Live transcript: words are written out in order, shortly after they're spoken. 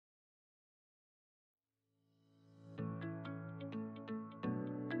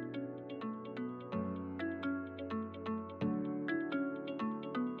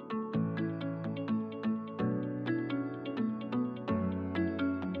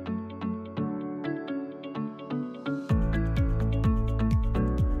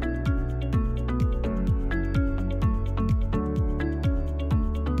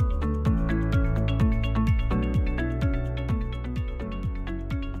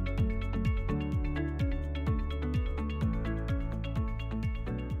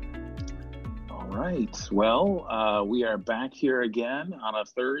right. Well, we are back here again on a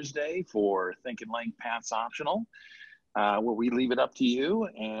Thursday for Think and Link Paths Optional, where we leave it up to you,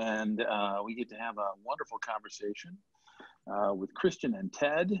 and we get to have a wonderful conversation with Kristian and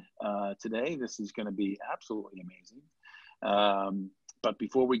Ted today. This is going to be absolutely amazing. But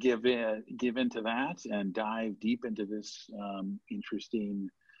before we give into that and dive deep into this interesting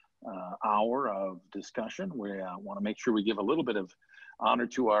hour of discussion, we want to make sure we give a little bit of honor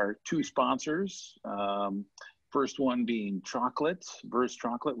to our two sponsors. First one being chocolate, Burst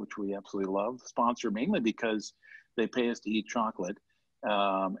Chocolate, which we absolutely love. Sponsor mainly because they pay us to eat chocolate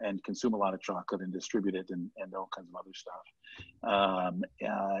and consume a lot of chocolate and distribute it and all kinds of other stuff.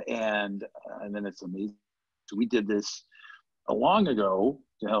 And then it's amazing. So we did this long ago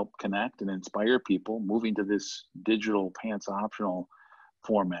to help connect and inspire people. Moving to this digital pants optional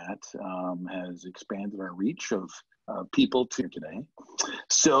format has expanded our reach of people to today.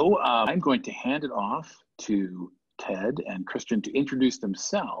 So I'm going to hand it off to Ted and Kristian to introduce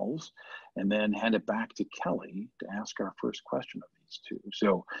themselves, and then hand it back to Kelly to ask our first question of these two.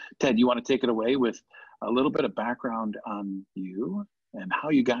 So Ted, you want to take it away with a little bit of background on you and how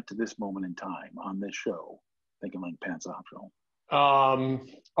you got to this moment in time on this show, Think and Link Pants Optional.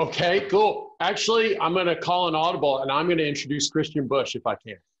 Okay, cool. Actually, I'm going to call an audible and I'm going to introduce Kristian Bush if I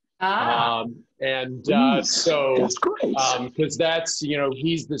can. So that's great. Because that's,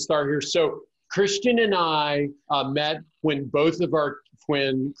 he's the star here. So Kristian and I met when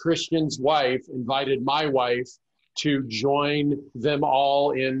Kristian's wife invited my wife to join them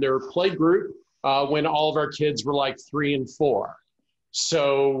all in their play group when all of our kids were like 3 and 4.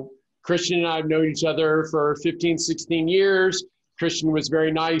 So Kristian and I have known each other for 15, 16 years. Kristian was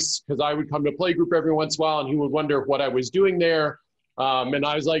very nice because I would come to play group every once in a while and he would wonder what I was doing there. And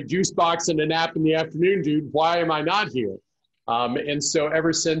I was like, juice box and a nap in the afternoon, dude. Why am I not here? And so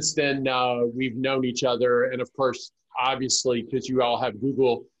ever since then, we've known each other. And of course, obviously, because you all have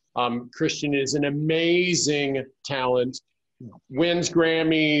Google, Kristian is an amazing talent, wins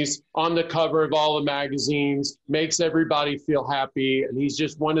Grammys, on the cover of all the magazines, makes everybody feel happy. And he's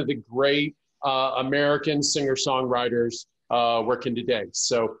just one of the great American singer-songwriters working today.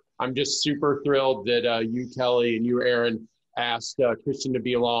 So I'm just super thrilled that you, Kelly, and you, Aaron, asked Kristian to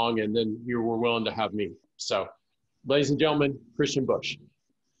be along, and then you were willing to have me. So, ladies and gentlemen, Kristian Bush.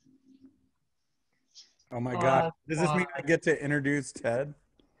 Oh my God. Does this mean I get to introduce Ted?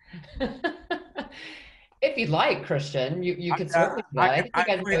 If you'd like, Kristian, you could certainly play. I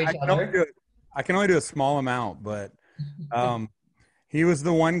can only do a small amount, but he was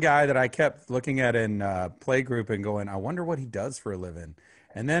the one guy that I kept looking at in playgroup and going, I wonder what he does for a living.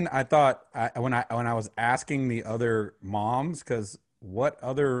 And then I thought, when I was asking the other moms, because what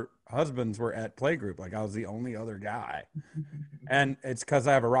other husbands were at playgroup? Like I was the only other guy. And it's because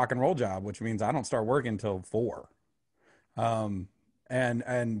I have a rock and roll job, which means I don't start working until 4. And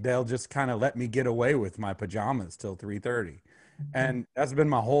they'll just kind of let me get away with my pajamas till 3:30. And that's been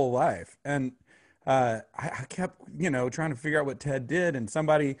my whole life. And I kept, trying to figure out what Ted did. And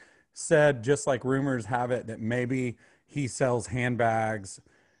somebody said, just like rumors have it, that maybe he sells handbags,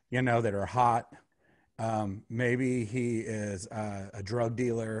 that are hot. Maybe he is a drug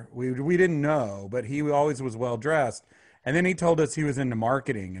dealer. We didn't know, but he always was well dressed. And then he told us he was into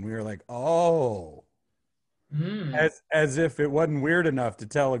marketing, and we were like, oh, as if it wasn't weird enough to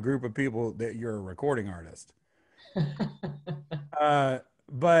tell a group of people that you're a recording artist.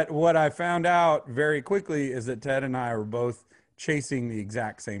 But what I found out very quickly is that Ted and I were both chasing the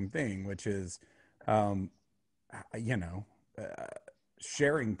exact same thing, which is,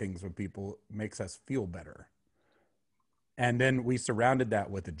 sharing things with people makes us feel better. And then we surrounded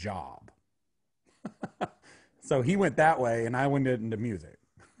that with a job. So he went that way and I went into music.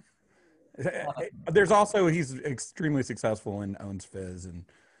 There's also, he's extremely successful and owns Fizz and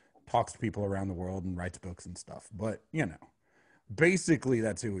talks to people around the world and writes books and stuff. But, basically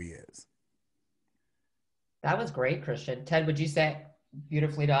that's who he is. That was great, Kristian. Ted, would you say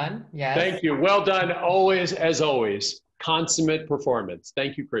beautifully done? Yes. Thank you. Well done. Always, as always. Consummate performance.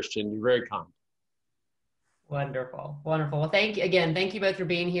 Thank you, Kristian. You're very kind. Wonderful. Wonderful. Well, thank you both for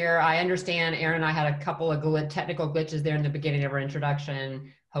being here. I understand Aaron and I had a couple of technical glitches there in the beginning of our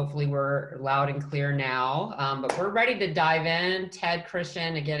introduction. Hopefully we're loud and clear now, but we're ready to dive in. Ted,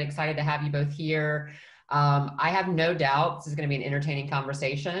 Kristian, again, excited to have you both here. I have no doubt this is going to be an entertaining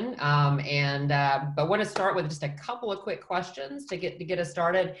conversation, but want to start with just a couple of quick questions to get us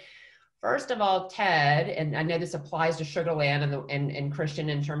started. First of all, Ted, and I know this applies to Sugarland and Kristian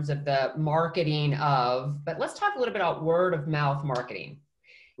in terms of the marketing but let's talk a little bit about word of mouth marketing.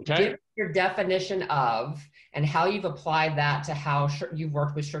 Okay. Give your definition of and how you've applied that to how you've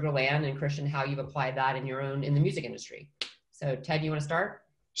worked with Sugarland, and Kristian, how you've applied that in the music industry. So Ted, you want to start?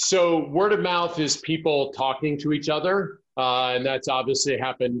 So word of mouth is people talking to each other. And that's obviously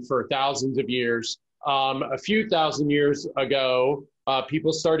happened for thousands of years. A few thousand years ago,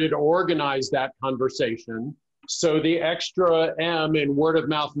 people started to organize that conversation. So the extra M in word of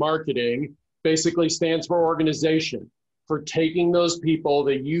mouth marketing basically stands for organization, for taking those people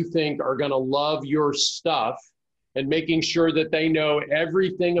that you think are going to love your stuff and making sure that they know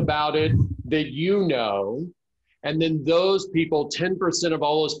everything about it that you know. And then those people, 10% of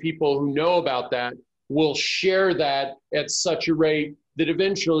all those people who know about that, will share that at such a rate that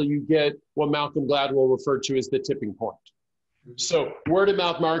eventually you get what Malcolm Gladwell referred to as the tipping point. So word of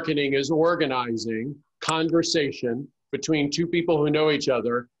mouth marketing is organizing conversation between two people who know each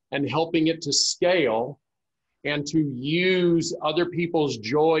other and helping it to scale and to use other people's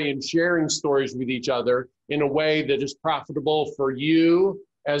joy in sharing stories with each other in a way that is profitable for you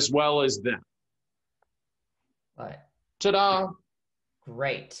as well as them. Right. Ta-da!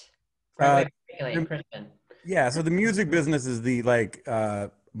 Great. Kristian. Yeah, so the music business is the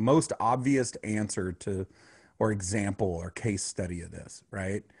most obvious answer to, or example or case study of this,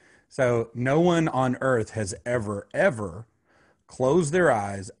 right? So no one on earth has ever closed their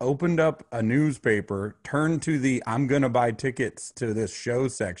eyes, opened up a newspaper, turned to the I'm gonna buy tickets to this show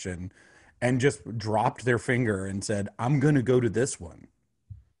section, and just dropped their finger and said, I'm gonna go to this one.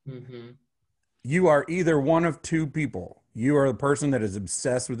 Mm-hmm. You are either one of two people. You are the person that is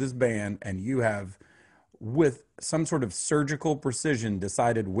obsessed with this band, and you have, with some sort of surgical precision,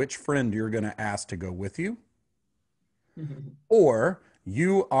 decided which friend you're going to ask to go with you. Mm-hmm. Or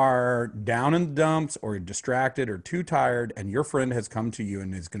you are down in the dumps or distracted or too tired, and your friend has come to you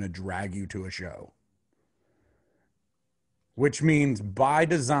and is going to drag you to a show. Which means, by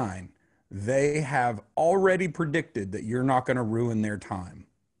design, they have already predicted that you're not going to ruin their time.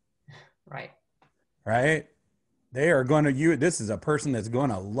 Right. Right? They are going to, this is a person that's going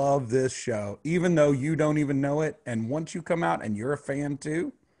to love this show, even though you don't even know it. And once you come out and you're a fan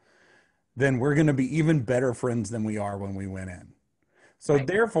too, then we're going to be even better friends than we are when we went in. So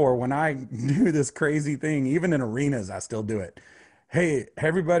therefore, when I do this crazy thing, even in arenas, I still do it. Hey,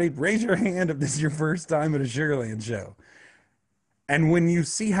 everybody, raise your hand if this is your first time at a Sugarland show. And when you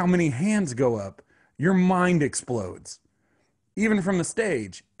see how many hands go up, your mind explodes, even from the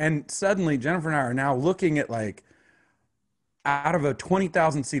stage. And suddenly, Jennifer and I are now looking at, like, out of a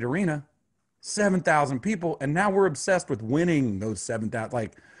 20,000 seat arena, 7,000 people. And now we're obsessed with winning those 7,000.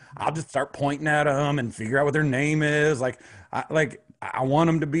 Like, I'll just start pointing at them and figure out what their name is. I want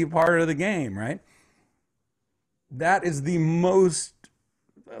them to be part of the game, right? That is the most,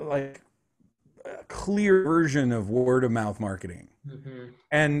 clear version of word of mouth marketing. Mm-hmm.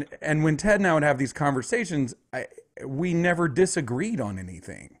 And when Ted and I would have these conversations, we never disagreed on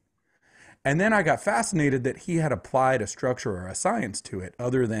anything. And then I got fascinated that he had applied a structure or a science to it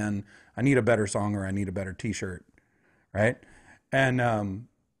other than I need a better song or I need a better t-shirt, right? And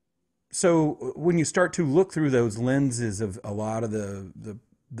so when you start to look through those lenses of a lot of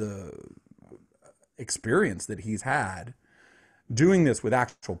the experience that he's had doing this with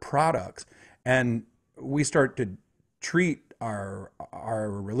actual products, and we start to treat our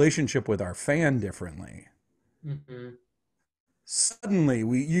relationship with our fan differently. Mm-hmm. Suddenly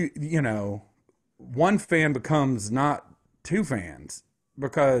you know, one fan becomes not two fans,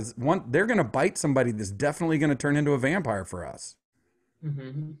 because they're going to bite somebody that's definitely going to turn into a vampire for us.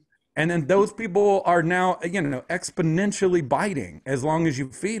 Mm-hmm. And then those people are now, you know, exponentially biting as long as you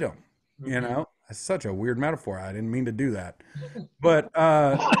feed them. Mm-hmm. You know, it's such a weird metaphor. I didn't mean to do that, but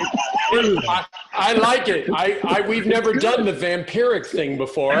I like it. We've never done the vampiric thing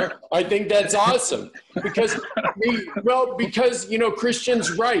before. I think that's awesome because you know,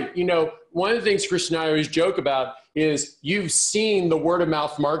 Kristian's right. You know, one of the things Kristian and I always joke about is you've seen the word of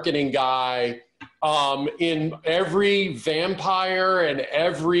mouth marketing guy in every vampire and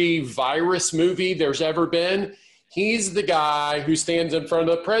every virus movie there's ever been. He's the guy who stands in front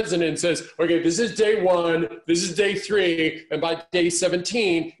of the president and says, okay, this is day 1, this is day 3, and by day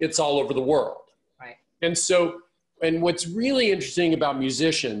 17, it's all over the world. Right. And so, and what's really interesting about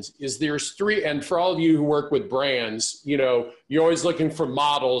musicians is there's 3, and for all of you who work with brands, you know, you're always looking for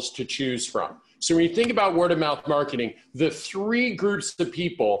models to choose from. So when you think about word of mouth marketing, the 3 groups of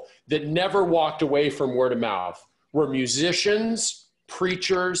people that never walked away from word of mouth were musicians,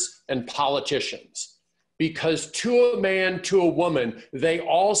 preachers, and politicians. Because to a man, to a woman, they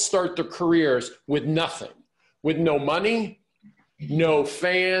all start their careers with nothing, with no money, no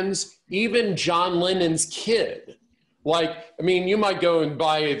fans. Even John Lennon's kid Like, I mean, you might go and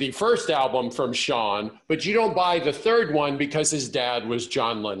buy the first album from Sean, but you don't buy the third one because his dad was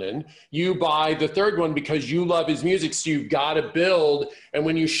John Lennon. You buy the third one because you love his music, so you've got to build. And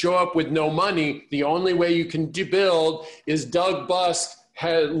when you show up with no money, the only way you can build is Doug Busk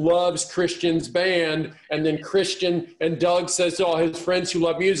loves Kristian's band, and then Kristian and Doug says to all his friends who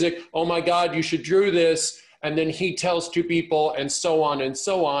love music, oh my God, you should do this. And then he tells two people, and so on and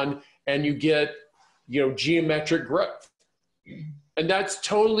so on, and you get, you know, geometric growth. And that's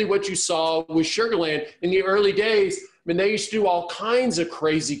totally what you saw with Sugarland in the early days. I mean, they used to do all kinds of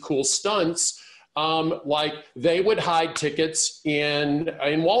crazy cool stunts. Like they would hide tickets in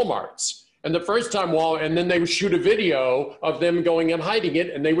Walmarts. And the first time, and then they would shoot a video of them going and hiding it,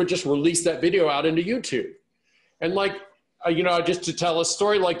 and they would just release that video out into YouTube. And like, you know, just to tell a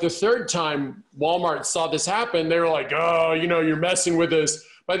story, like the third time Walmart saw this happen, they were like, oh, you know, you're messing with us.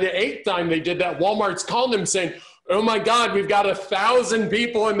 By the 8th time they did that, Walmart's calling them saying, oh my God, we've got 1,000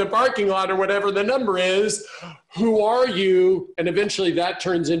 people in the parking lot or whatever the number is. Who are you? And eventually that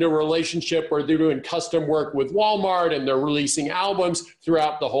turns into a relationship where they're doing custom work with Walmart and they're releasing albums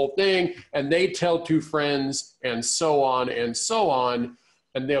throughout the whole thing. And they tell two friends and so on and so on.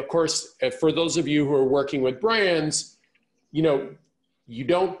 And they, of course, for those of you who are working with brands, you know, you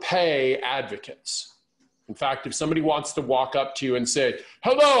don't pay advocates. In fact, if somebody wants to walk up to you and say,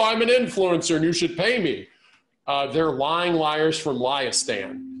 hello, I'm an influencer and you should pay me, they're lying liars from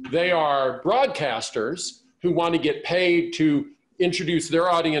Liastan. They are broadcasters who want to get paid to introduce their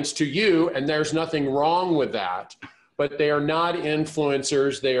audience to you, and there's nothing wrong with that. But they are not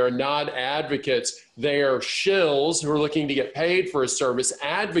influencers. They are not advocates. They are shills who are looking to get paid for a service.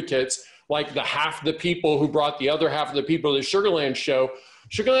 Advocates, like the half the people who brought the other half of the people to the Sugarland show,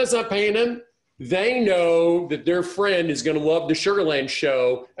 Sugarland's not paying them. They know that their friend is going to love the Sugarland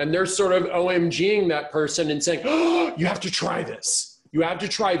show, and they're sort of OMGing that person and saying, oh, you have to try this. You have to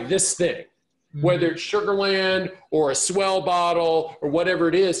try this thing. Mm-hmm. Whether it's Sugarland or a Swell bottle or whatever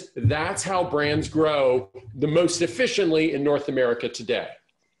it is, that's how brands grow the most efficiently in North America today.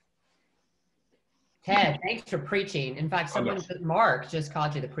 Ted, thanks for preaching. In fact, Mark just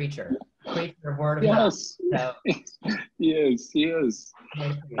called you the preacher. Preacher, word of mouth. So. Yes.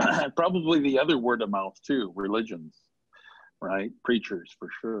 Probably the other word of mouth too, religions, right? Preachers for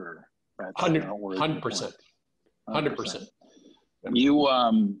sure. 100%. 100%.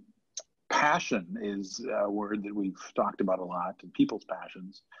 You, passion is a word that we've talked about a lot, and people's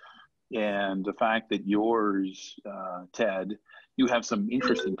passions. And the fact that yours, Ted, you have some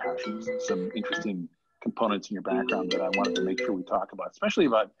interesting passions, some interesting components in your background that I wanted to make sure we talk about, especially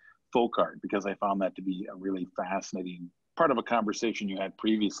about folk art, because I found that to be a really fascinating part of a conversation you had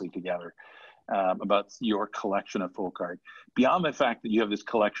previously together about your collection of folk art. Beyond the fact that you have this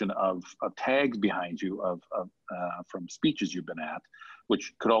collection of tags behind you from speeches you've been at,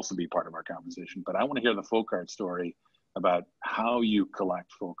 which could also be part of our conversation, but I want to hear the folk art story about how you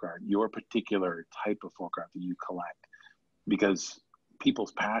collect folk art, your particular type of folk art that you collect, because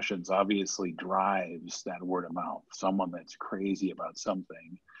people's passions obviously drives that word of mouth. Someone that's crazy about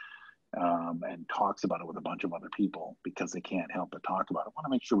something and talks about it with a bunch of other people because they can't help but talk about it. I want to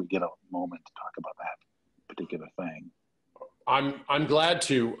make sure we get a moment to talk about that particular thing. I'm glad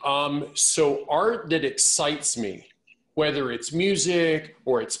to. So art that excites me, whether it's music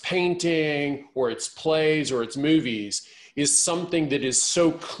or it's painting or it's plays or it's movies, is something that is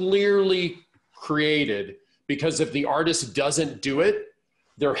so clearly created because if the artist doesn't do it,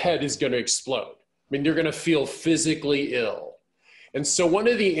 their head is going to explode. I mean, they're going to feel physically ill. And so one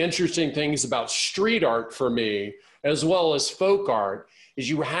of the interesting things about street art for me, as well as folk art, is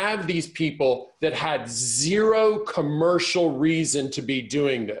you have these people that had zero commercial reason to be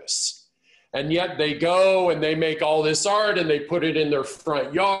doing this. And yet they go and they make all this art and they put it in their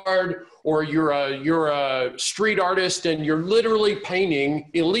front yard, or you're a street artist and you're literally painting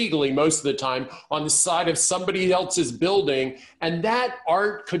illegally most of the time on the side of somebody else's building. And that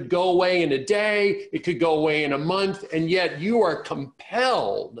art could go away in a day, it could go away in a month, and yet you are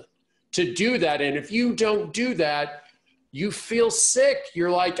compelled to do that. And if you don't do that, you feel sick.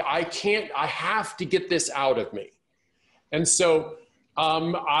 You're like, I have to get this out of me. And so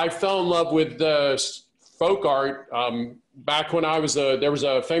I fell in love with folk art back when there was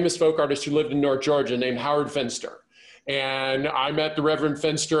a famous folk artist who lived in North Georgia named Howard Finster. And I met the Reverend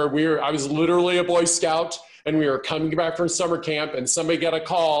Finster. I was literally a Boy Scout, and we were coming back from summer camp, and somebody got a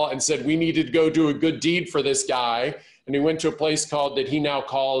call and said we needed to go do a good deed for this guy. And he went to a place that he now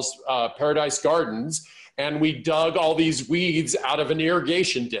calls Paradise Gardens. And we dug all these weeds out of an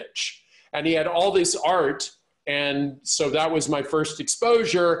irrigation ditch. And he had all this art And so that was my first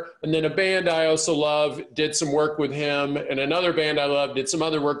exposure. And then a band I also love did some work with him, and another band I love did some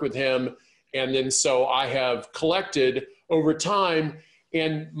other work with him. And then so I have collected over time.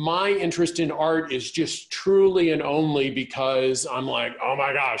 And my interest in art is just truly and only because I'm like, oh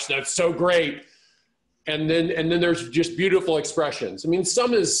my gosh, that's so great. And then there's just beautiful expressions. I mean,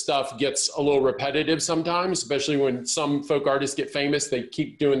 some of this stuff gets a little repetitive sometimes, especially when some folk artists get famous, they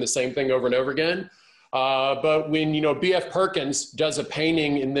keep doing the same thing over and over again. But when, B.F. Perkins does a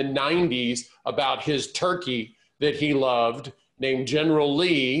painting in the 90s about his turkey that he loved named General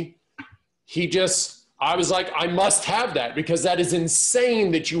Lee, I was like, I must have that, because that is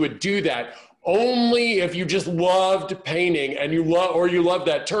insane that you would do that only if you just loved painting and you love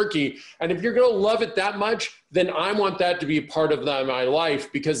that turkey. And if you're going to love it that much, then I want that to be a part of my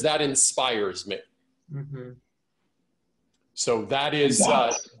life, because that inspires me. Mm-hmm. So that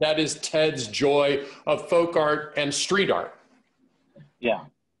is Ted's joy of folk art and street art. Yeah.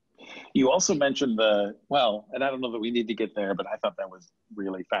 You also mentioned and I don't know that we need to get there, but I thought that was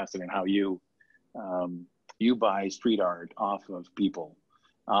really fascinating how you buy street art off of people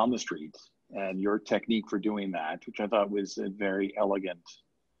on the streets, and your technique for doing that, which I thought was a very elegant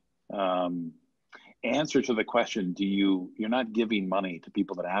answer to the question. You're not giving money to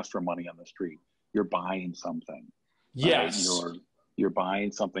people that ask for money on the street. You're buying something. Yes. You're buying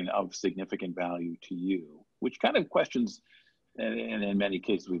something of significant value to you, which kind of questions, and in many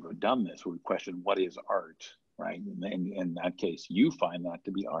cases we've done this, we question what is art, right? And in that case, you find that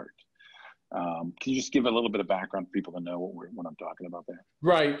to be art. Can you just give a little bit of background for people to know what I'm talking about there?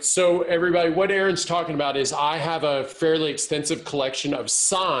 Right. So everybody, what Aaron's talking about is I have a fairly extensive collection of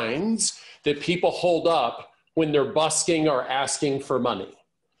signs that people hold up when they're busking or asking for money.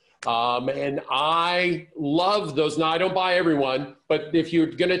 And I love those. Now, I don't buy everyone, but if you're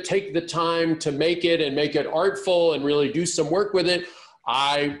going to take the time to make it artful and really do some work with it,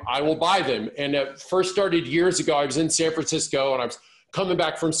 I will buy them. And it first started years ago. I was in San Francisco and I was coming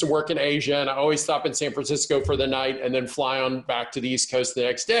back from some work in Asia, and I always stop in San Francisco for the night and then fly on back to the East Coast the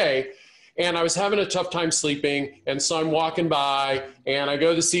next day. And I was having a tough time sleeping. And so I'm walking by and I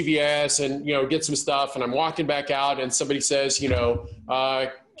go to CVS and, get some stuff. And I'm walking back out and somebody says, can I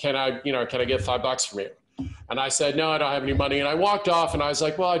get $5 from you? And I said, no, I don't have any money. And I walked off and I was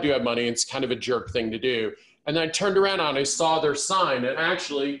like, well, I do have money. It's kind of a jerk thing to do. And then I turned around and I saw their sign. And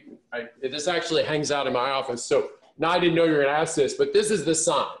actually, this actually hangs out in my office. So now I didn't know you were going to ask this, but this is the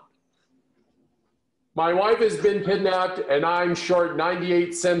sign. My wife has been kidnapped and I'm short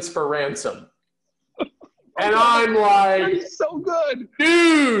 98 cents for ransom. And I'm like, that is so good.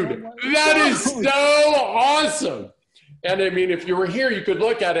 Dude, that is so awesome. And I mean, if you were here, you could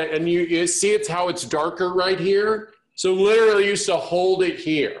look at it and you see how it's darker right here. So literally used to hold it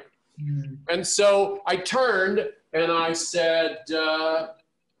here. Mm. And so I turned and I said, I'll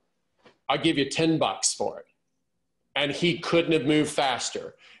give you $10 for it. And he couldn't have moved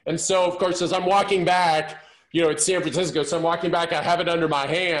faster. And so, of course, as I'm walking back, it's San Francisco, so I'm walking back, I have it under my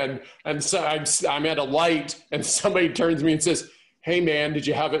hand, and so I'm at a light, and somebody turns to me and says, hey, man, did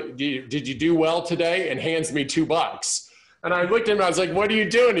you do well today? And hands me $2. And I looked at him, I was like, what are you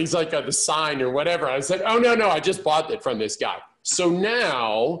doing? He's like, the sign or whatever. I said, oh, no, I just bought it from this guy. So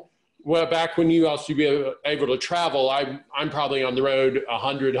now, back when you also be able to travel, I'm probably on the road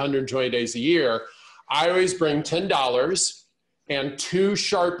 100, 120 days a year. I always bring $10 and 2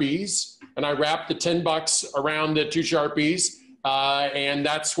 Sharpies, and I wrap the $10 around the 2 Sharpies, and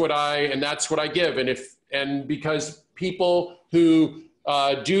that's what I give. And because people who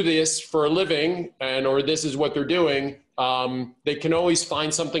do this for a living, or this is what they're doing, they can always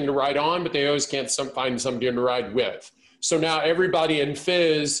find something to write on, but they always can't find something to write with. So now everybody in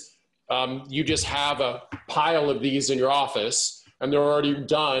Fizz, you just have a pile of these in your office, and they're already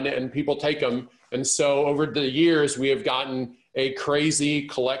done, and people take them. And so over the years, we have gotten a crazy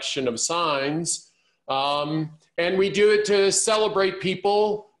collection of signs. And we do it to celebrate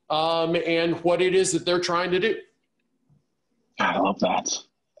people and what it is that they're trying to do. I love that.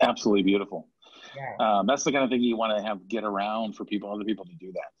 Absolutely beautiful. Yeah. That's the kind of thing you want to get around for other people to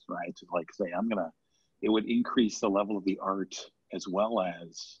do that, right? To say, it would increase the level of the art as well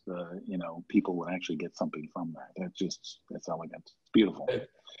as people would actually get something from that. That's elegant. It's beautiful.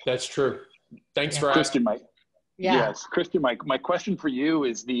 That's true. Thanks for asking. Kristian, yes, Kristian, my question for you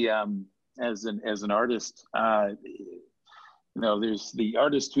is as an artist, there's the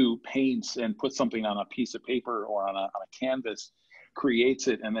artist who paints and puts something on a piece of paper or on a canvas, creates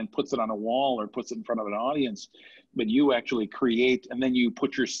it and then puts it on a wall or puts it in front of an audience, but you actually create and then you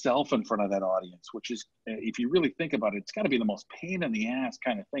put yourself in front of that audience, which is, if you really think about it, it's got to be the most pain in the ass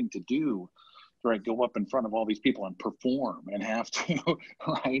kind of thing to do. right, go up in front of all these people and perform and have to,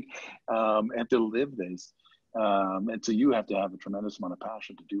 right, and to live this. And so you have to have a tremendous amount of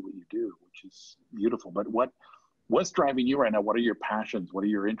passion to do what you do, which is beautiful. But what's driving you right now? What are your passions? What are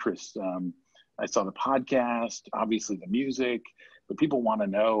your interests? I saw the podcast, obviously the music, but people want to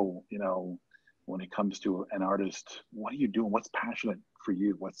know, when it comes to an artist, what are you doing? What's passionate for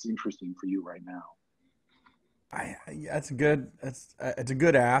you? What's interesting for you right now? It's a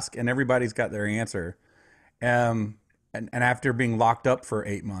good ask, and everybody's got their answer. And after being locked up for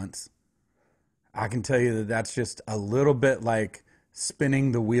 8 months, I can tell you that that's just a little bit like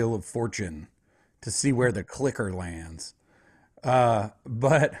spinning the wheel of fortune to see where the clicker lands.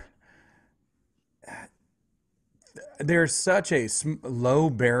 But there's such a low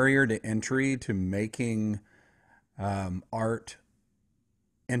barrier to entry to making art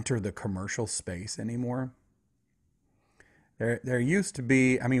enter the commercial space anymore. There used to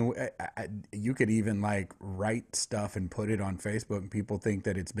be, I mean, you could even like write stuff and put it on Facebook and people think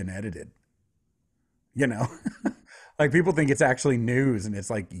that it's been edited. Like people think it's actually news and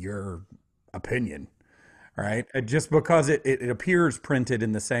it's like your opinion, right? Just because it appears printed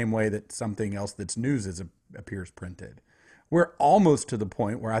in the same way that something else that's news appears printed. We're almost to the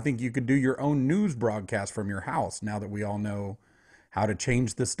point where I think you could do your own news broadcast from your house now that we all know how to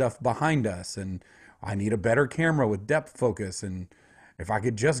change the stuff behind us. And I need a better camera with depth focus. And if I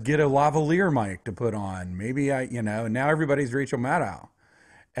could just get a lavalier mic to put on, maybe now everybody's Rachel Maddow.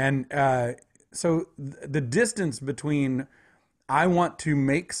 And so the distance between I want to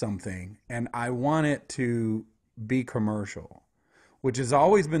make something and I want it to be commercial, which has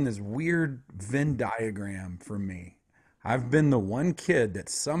always been this weird Venn diagram for me. I've been the one kid that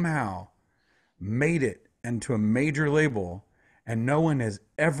somehow made it into a major label and no one has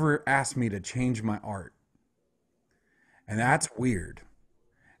ever asked me to change my art. And that's weird.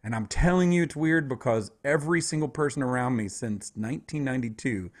 And I'm telling you it's weird because every single person around me since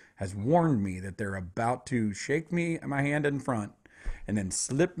 1992 has warned me that they're about to shake me my hand in front and then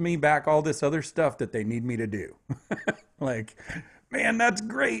slip me back all this other stuff that they need me to do. Like, man, that's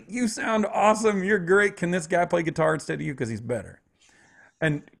great. You sound awesome. You're great. Can this guy play guitar instead of you? Because he's better.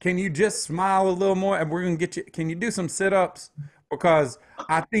 And can you just smile a little more? And we're going to get you. Can you do some sit-ups? Because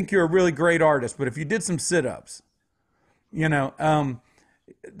I think you're a really great artist. But if you did some sit-ups, we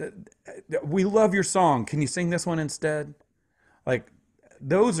love your song. Can you sing this one instead? Like,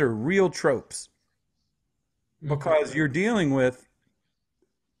 those are real tropes. Because you're dealing with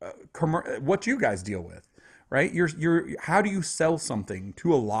what you guys deal with, right? How do you sell something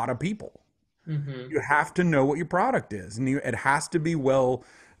to a lot of people? You have to know what your product is, and it has to be well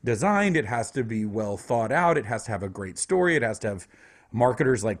designed. It has to be well thought out. It has to have a great story. It has to have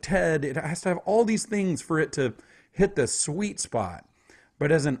marketers like Ted. It has to have all these things for it to hit the sweet spot.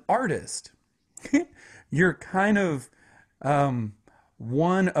 But as an artist, you're kind of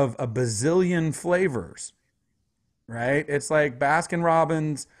one of a bazillion flavors, right? It's like Baskin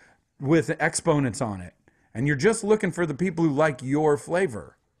Robbins with exponents on it. And you're just looking for the people who like your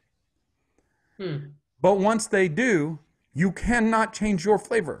flavor. But once they do, you cannot change your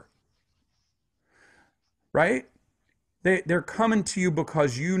flavor, right? They're coming to you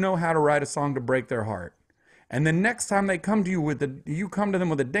because you know how to write a song to break their heart. And the next time they come to you you come to them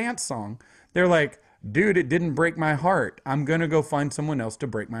with a dance song, they're like, dude, it didn't break my heart. I'm going to go find someone else to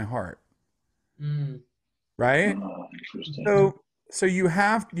break my heart. Right? Oh, interesting. So you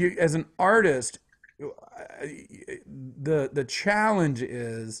as an artist, the challenge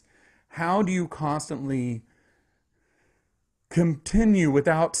is, how do you constantly continue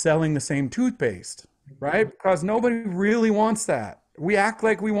without selling the same toothpaste, right? Because nobody really wants that. We act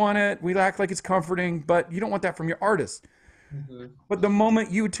like we want it. We act like it's comforting, but you don't want that from your artist. But the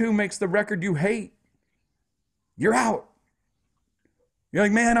moment U2 makes the record you hate, you're out. You're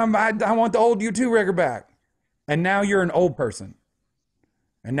like, man, I want the old U2 record back. And now you're an old person.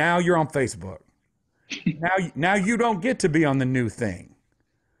 And now you're on Facebook. Now you don't get to be on the new thing.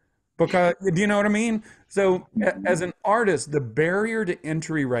 Because, do you know what I mean? So as an artist, the barrier to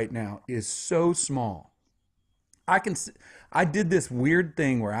entry right now is so small. I did this weird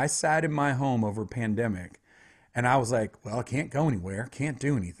thing where I sat in my home over pandemic and I was like, well, I can't go anywhere. Can't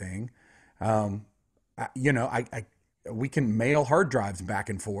do anything. We can mail hard drives back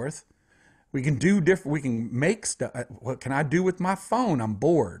and forth. We can we can make stuff. What can I do with my phone? I'm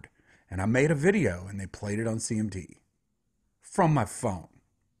bored. And I made a video and they played it on CMT from my phone.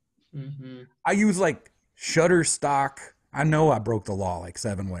 I use like Shutterstock. I know I broke the law like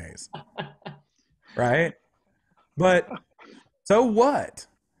 7 ways, right? But so what?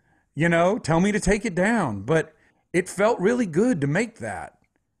 Tell me to take it down. But it felt really good to make that.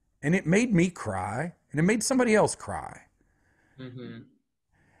 and it made me cry, and it made somebody else cry. Mm-hmm.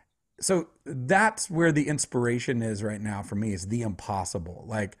 So that's where the inspiration is right now for me, is the impossible.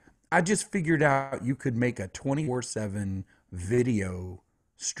 Like, I just figured out you could make a 24/7 video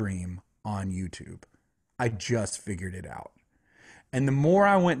stream on YouTube. I just figured it out. And the more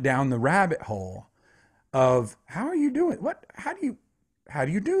I went down the rabbit hole of how are you doing? How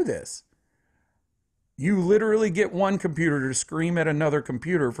do you do this? You literally get one computer to scream at another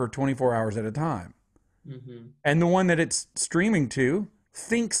computer for 24 hours at a time. Mm-hmm. And the one that it's streaming to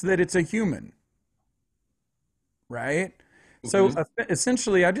thinks that it's a human. Right? Mm-hmm. So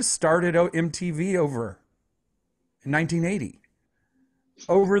essentially, I just started MTV over in 1980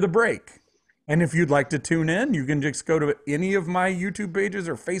 over the break. And if you'd like to tune in, you can just go to any of my YouTube pages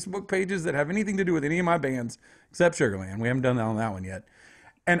or Facebook pages that have anything to do with any of my bands, except Sugarland. We haven't done that on that one yet.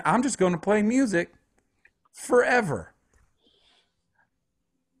 And I'm just going to play music forever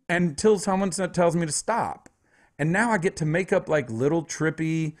until someone tells me to stop. And now I get to make up like little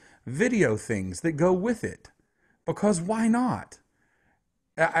trippy video things that go with it. Because why not?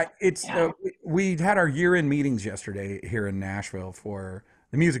 We had our year-end meetings yesterday here in Nashville for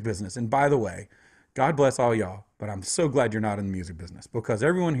the music business. And by the way, God bless all y'all, but I'm so glad you're not in the music business, because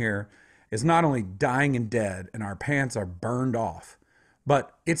everyone here is not only dying and dead and our pants are burned off,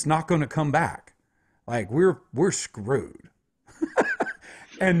 but it's not going to come back. Like, we're screwed.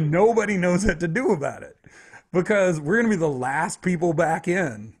 And nobody knows what to do about it, because we're going to be the last people back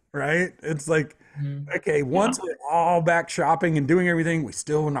in, right? It's like, okay, once we're all back shopping and doing everything, we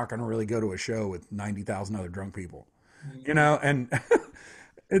still are not going to really go to a show with 90,000 other drunk people, you know, and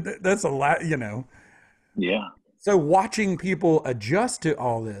that's a lot, you know. Yeah. So watching people adjust to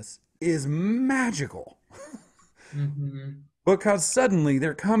all this is magical. Mm-hmm. Because suddenly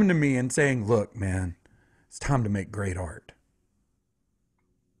they're coming to me and saying, look, man, it's time to make great art.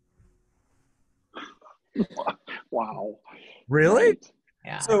 Wow. Really? Right.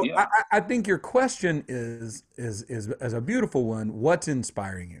 Yeah. So yeah. I think your question is a beautiful one. What's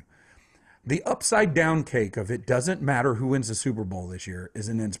inspiring you? The upside down cake of it doesn't matter who wins the Super Bowl this year is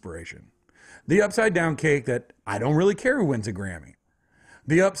an inspiration. The upside down cake that I don't really care who wins a Grammy.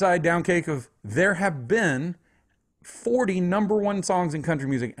 The upside down cake of there have been 40 number one songs in country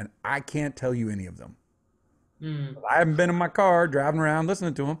music, and I can't tell you any of them. I haven't been in my car driving around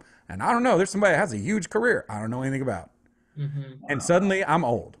listening to them, and I don't know. There's somebody that has a huge career I don't know anything about. Mm-hmm. And suddenly I'm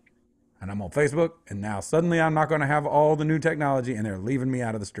old, and I'm on Facebook, and now suddenly I'm not going to have all the new technology, and they're leaving me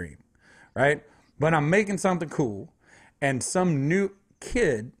out of the stream, right? But I'm making something cool, and some new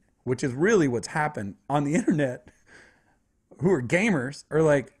kid, which is really what's happened on the internet, who are gamers, are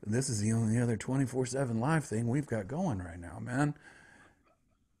like, this is the only other 24/7 live thing we've got going right now, man.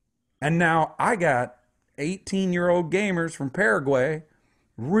 And now I got 18-year-old gamers from Paraguay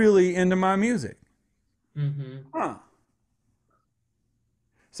really into my music. Mm-hmm.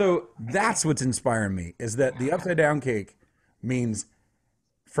 So that's what's inspiring me, is that the upside down cake means,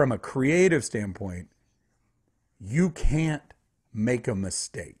 from a creative standpoint, you can't make a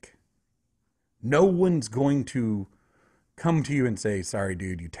mistake. No one's going to come to you and say, sorry,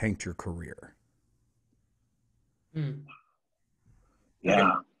 dude, you tanked your career.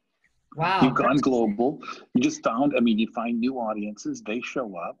 Yeah. Wow. You've gone global. You just found, you find new audiences. They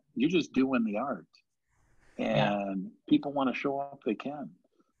show up. You're just doing the art. And people want to show up, they can.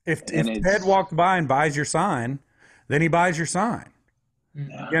 If Ted walks by and buys your sign, then he buys your sign.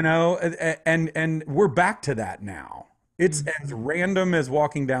 Yeah. You know, and we're back to that now. It's as random as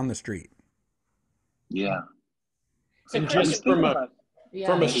walking down the street. Yeah. And just from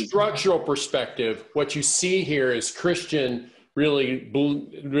a structural perspective, what you see here is Kristian really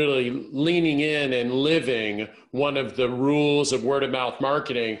leaning in and living one of the rules of word of mouth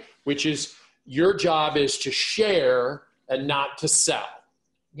marketing, which is your job is to share and not to sell.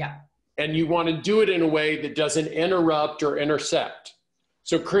 Yeah. And you want to do it in a way that doesn't interrupt or intercept.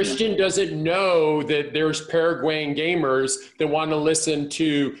 So Kristian doesn't know that there's Paraguayan gamers that want to listen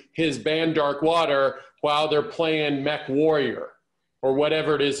to his band Dark Water while they're playing Mech Warrior or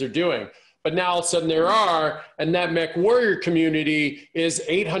whatever it is they're doing. But now all of a sudden there are, and that Mech Warrior community is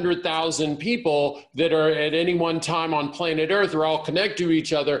 800,000 people that are at any one time on planet Earth are all connected to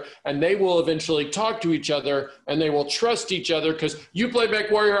each other, and they will eventually talk to each other, and they will trust each other because you play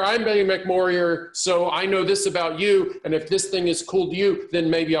Mech Warrior, I'm playing Mech Warrior, so I know this about you, and if this thing is cool to you, then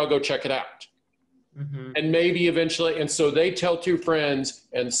maybe I'll go check it out. Mm-hmm. And maybe eventually, and so they tell two friends,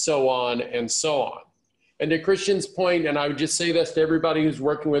 and so on and so on. And to Kristian's point, and I would just say this to everybody who's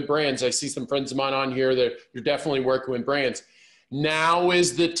working with brands, I see some friends of mine on here that you're definitely working with brands. Now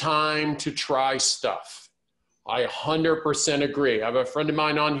is the time to try stuff. I 100% agree. I have a friend of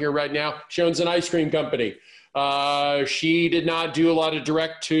mine on here right now. She owns an ice cream company. She did not do a lot of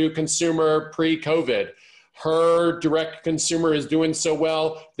direct to consumer pre-COVID. Her direct consumer is doing so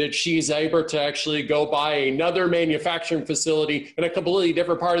well that she's able to actually go buy another manufacturing facility in a completely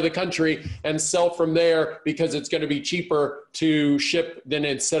different part of the country and sell from there because it's going to be cheaper to ship than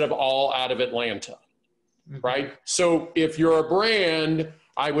instead of all out of Atlanta, right? So if you're a brand,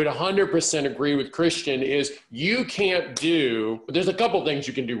 I would 100% agree with Kristian is you can't do, there's a couple things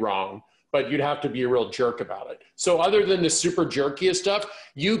you can do wrong, but you'd have to be a real jerk about it. So other than the super jerkiest stuff,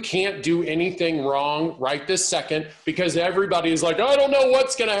 you can't do anything wrong right this second because everybody is like, I don't know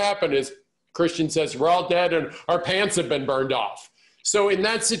what's gonna happen. As Kristian says, we're all dead and our pants have been burned off. So in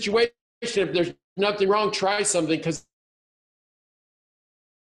that situation, if there's nothing wrong, try something because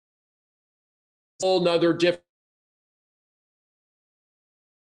it's a whole nother different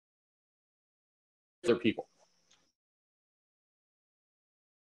other people.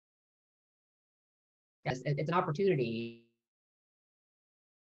 Yes, it's an opportunity.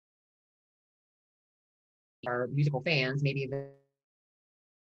 Our musical fans, maybe the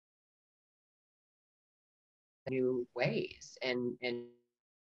new ways and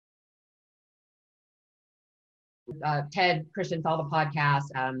Ted, Kristian saw the podcast.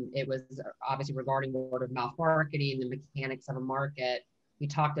 It was obviously regarding word of mouth marketing, the mechanics of a market. We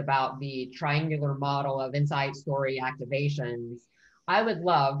talked about the triangular model of insight, story, activations. I would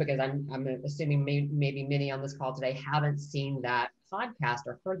love, because I'm assuming maybe many on this call today haven't seen that podcast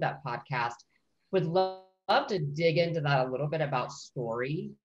or heard that podcast, would love to dig into that a little bit about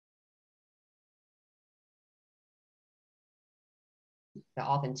story, the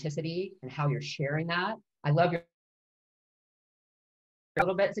authenticity and how you're sharing that. I love your a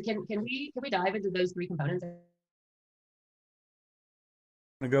little bit. So can we dive into those three components?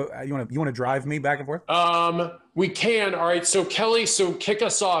 You want to drive me back and forth? We can. All right. So Kelly, so kick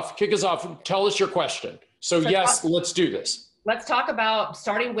us off. Tell us your question. So yes, let's do this. Let's talk about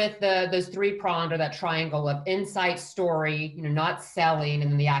starting with those three pronged or that triangle of insight, story, not selling, and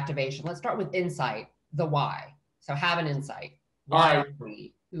then the activation. Let's start with insight, the why. So have an insight. Why are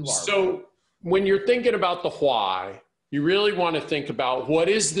we? Who are we? So when you're thinking about the why, you really want to think about what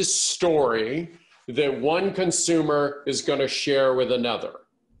is the story that one consumer is going to share with another.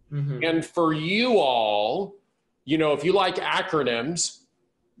 Mm-hmm. And for you all, if you like acronyms,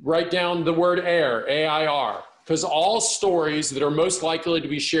 write down the word AIR, A-I-R, because all stories that are most likely to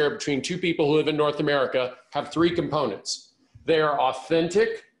be shared between two people who live in North America have three components. They are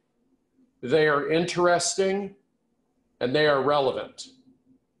authentic, they are interesting, and they are relevant.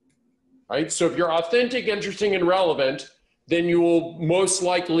 Right? So if you're authentic, interesting, and relevant, then you will most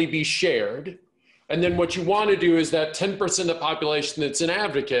likely be shared. And then what you want to do is that 10% of the population that's an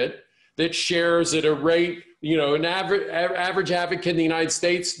advocate that shares at a rate, an average advocate in the United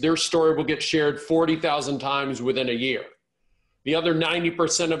States, their story will get shared 40,000 times within a year. The other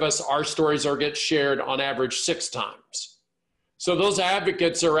 90% of us, our stories get shared on average 6 times. So those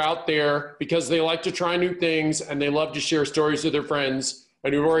advocates are out there because they like to try new things and they love to share stories with their friends.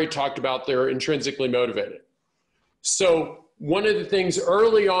 And we've already talked about they're intrinsically motivated. So one of the things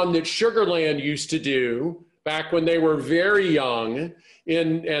early on that Sugarland used to do back when they were very young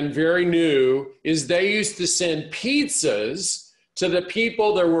and very new is they used to send pizzas to the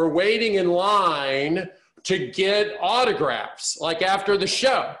people that were waiting in line to get autographs, like after the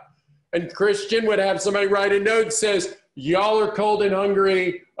show. And Kristian would have somebody write a note that says, y'all are cold and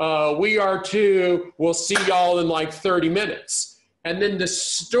hungry. We are too. We'll see y'all in like 30 minutes. And then the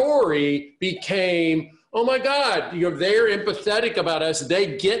story became, oh my God, they're empathetic about us.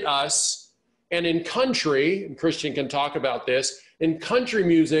 They get us. And in country, and Kristian can talk about this, in country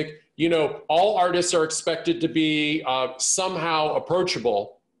music, all artists are expected to be somehow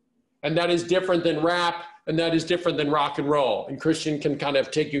approachable. And that is different than rap, and that is different than rock and roll. And Kristian can kind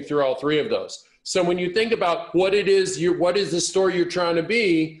of take you through all three of those. So when you think about what it is, what is the story you're trying to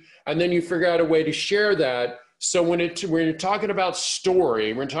be, and then you figure out a way to share that. So when you're talking about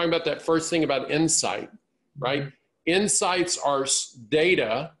story, we're talking about that first thing about insight. Right? Insights are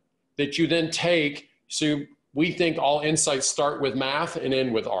data that you then take. So we think all insights start with math and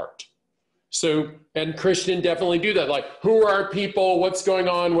end with art. So, and Kristian definitely do that. Like, who are people? What's going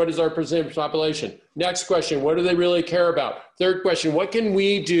on? What is our percentage population? Next question, what do they really care about? Third question, what can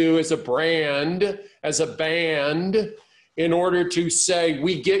we do as a brand, as a band, in order to say,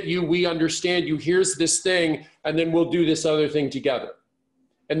 we get you, we understand you, here's this thing, and then we'll do this other thing together.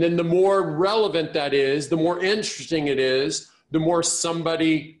 And then the more relevant that is, the more interesting it is, the more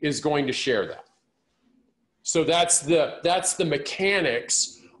somebody is going to share that. So that's the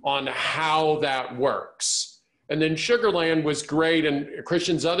mechanics on how that works. And then Sugarland was great, and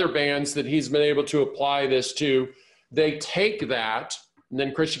Kristian's other bands that he's been able to apply this to, they take that, and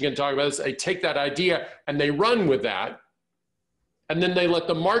then Kristian can talk about this, they take that idea and they run with that. And then they let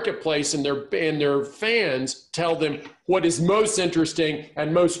the marketplace and their fans tell them what is most interesting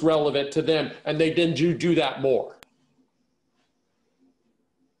and most relevant to them. And they then do that more.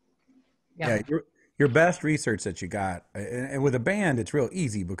 Yeah, your best research that you got. And with a band, it's real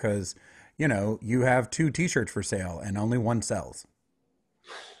easy because, you know, you have 2 t-shirts for sale and only one sells,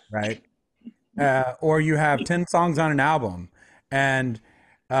 right? Or you have 10 songs on an album and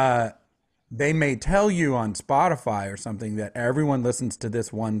they may tell you on Spotify or something that everyone listens to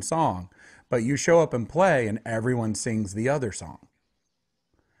this one song, but you show up and play and everyone sings the other song.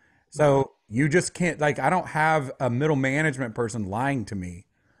 So you just can't, like, I don't have a middle management person lying to me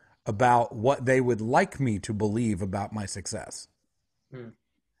about what they would like me to believe about my success.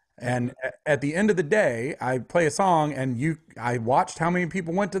 And at the end of the day, I play a song and I watched how many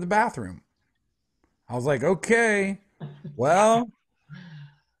people went to the bathroom. I was like, okay, well,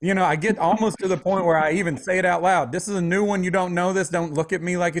 you know, I get almost to the point where I even say it out loud. This is a new one. You don't know this. Don't look at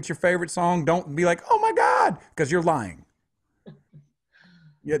me like it's your favorite song. Don't be like, oh my God, because you're lying.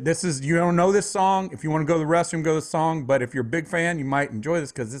 Yeah, you don't know this song. If you want to go to the restroom, go to the song. But if you're a big fan, you might enjoy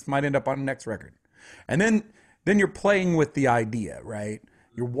this because this might end up on the next record. And then you're playing with the idea, right?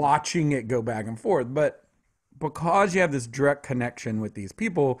 You're watching it go back and forth. But because you have this direct connection with these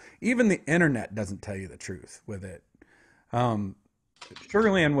people, even the internet doesn't tell you the truth with it.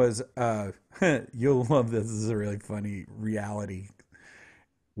 Sugarland was, you'll love this. This is a really funny reality.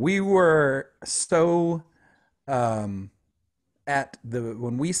 We were so, when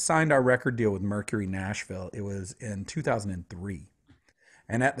we signed our record deal with Mercury Nashville, it was in 2003.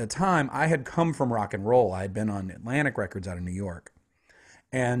 And at the time, I had come from rock and roll. I had been on Atlantic Records out of New York.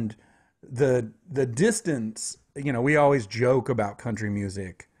 And the distance, you know, we always joke about country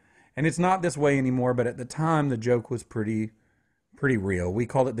music. And it's not this way anymore, but at the time, the joke was pretty real. We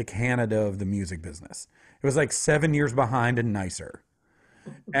called it the Canada of the music business. It was like 7 years behind and nicer.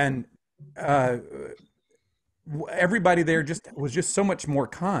 And everybody there was just so much more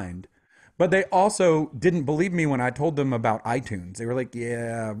kind. But they also didn't believe me when I told them about iTunes. They were like,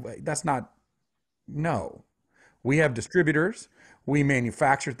 yeah, no. We have distributors. We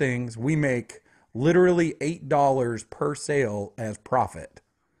manufacture things. We make literally $8 per sale as profit.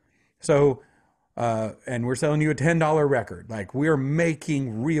 So, and we're selling you a $10 record. Like, we're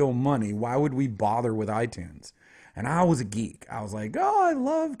making real money. Why would we bother with iTunes? And I was a geek. I was like, oh, I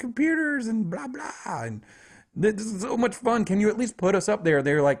love computers and blah, blah. And this is so much fun. Can you at least put us up there?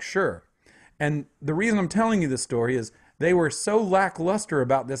 They're like, sure. And the reason I'm telling you this story is they were so lackluster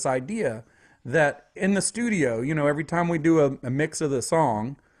about this idea that in the studio, you know, every time we do a mix of the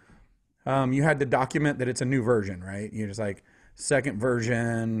song, you had to document that it's a new version, right? You're just like, second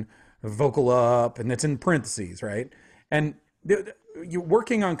version, vocal up, and it's in parentheses, right? And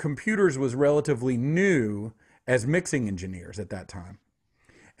working on computers was relatively new as mixing engineers at that time.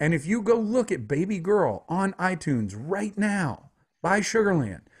 And if you go look at Baby Girl on iTunes right now by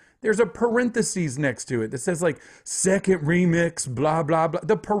Sugarland, there's a parentheses next to it that says like second remix, blah, blah, blah.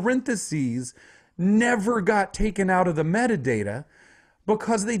 The parentheses never got taken out of the metadata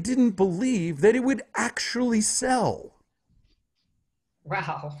because they didn't believe that it would actually sell.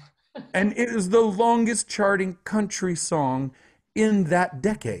 Wow. And it is the longest charting country song in that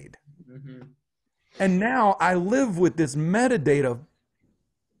decade. Mm-hmm. And now I live with this metadata.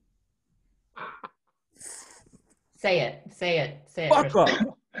 Say it. Fuck up.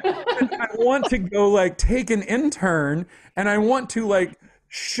 I want to go like take an intern and I want to like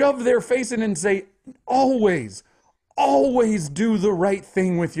shove their face in and say, always do the right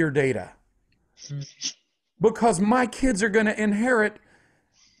thing with your data. Because my kids are going to inherit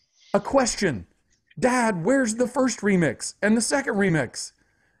a question. Dad, where's the first remix and the second remix?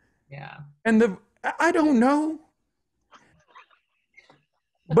 Yeah. And I don't know.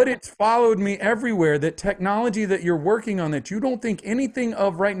 But it's followed me everywhere, that technology that you're working on that you don't think anything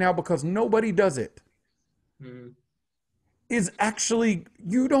of right now because nobody does it is actually,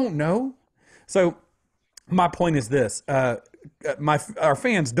 you don't know. So my point is this, our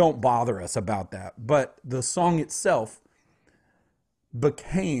fans don't bother us about that, but the song itself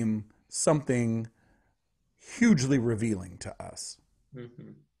became something hugely revealing to us.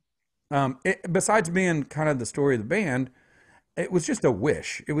 Besides being kind of the story of the band, it was just a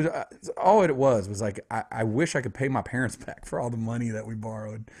wish. It was all it was like, I wish I could pay my parents back for all the money that we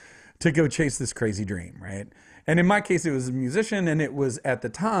borrowed to go chase this crazy dream, right? And in my case, it was a musician, and it was at the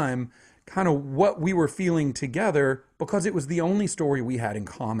time kind of what we were feeling together because it was the only story we had in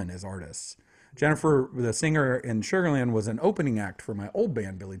common as artists. Jennifer, the singer in Sugarland, was an opening act for my old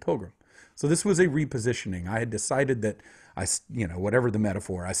band, Billy Pilgrim. So this was a repositioning. I had decided that whatever the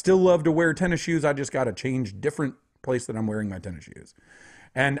metaphor, I still love to wear tennis shoes. I just got to change different place that I'm wearing my tennis shoes.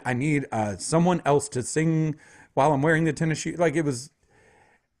 And I need someone else to sing while I'm wearing the tennis shoes.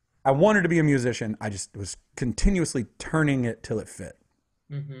 I wanted to be a musician. I just was continuously turning it till it fit.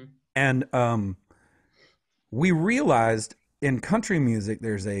 Mm-hmm. And we realized in country music,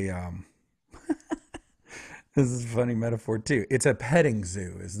 there's a, this is a funny metaphor too. It's a petting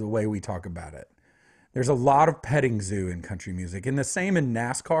zoo is the way we talk about it. There's a lot of petting zoo in country music. And the same in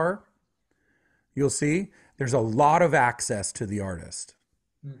NASCAR, you'll see, there's a lot of access to the artist,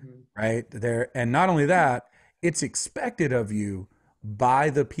 right? And not only that, it's expected of you by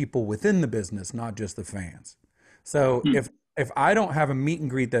the people within the business, not just the fans. So if I don't have a meet and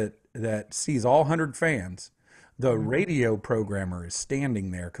greet that sees all 100 fans, the radio programmer is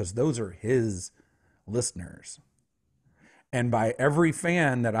standing there because those are his listeners. And by every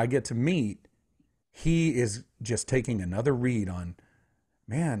fan that I get to meet, he is just taking another read on,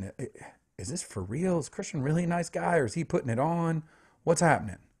 man, is this for real? Is Kristian really a nice guy, or is he putting it on? What's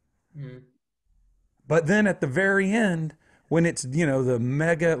happening? But then at the very end, when it's, the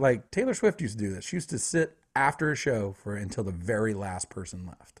mega, like Taylor Swift used to do this. She used to sit after a show until the very last person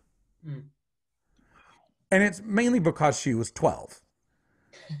left. And it's mainly because she was 12.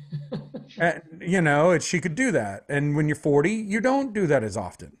 And, she could do that. And when you're 40, you don't do that as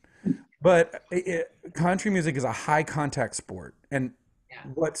often. But country music is a high contact sport. And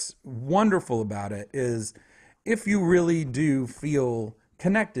what's wonderful about it is if you really do feel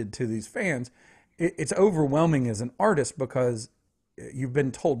connected to these fans, it's overwhelming as an artist because you've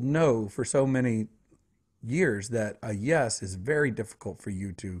been told no for so many years that a yes is very difficult for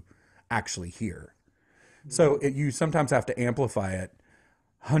you to actually hear. So you sometimes have to amplify it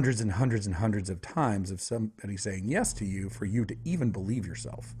hundreds and hundreds and hundreds of times of somebody saying yes to you for you to even believe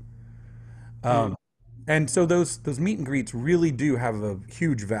yourself. And so those meet and greets really do have a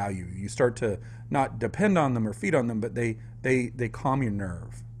huge value. You start to not depend on them or feed on them, but they calm your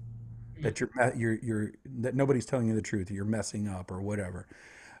nerve. That that nobody's telling you the truth, you're messing up or whatever.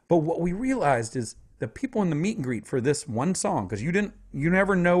 But what we realized is the people in the meet and greet for this one song, because you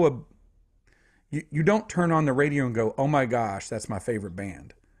never know you don't turn on the radio and go, oh my gosh, that's my favorite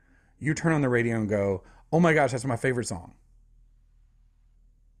band. You turn on the radio and go, oh my gosh, that's my favorite song.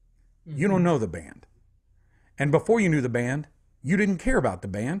 You don't know the band. And before you knew the band, you didn't care about the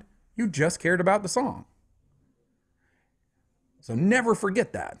band. You just cared about the song. So never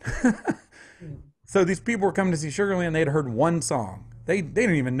forget that. So these people were coming to see Sugarland. They'd heard one song. They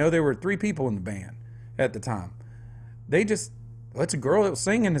didn't even know there were 3 people in the band at the time. They just, it's a girl that was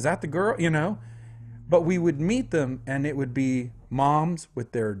singing. Is that the girl? But we would meet them and it would be moms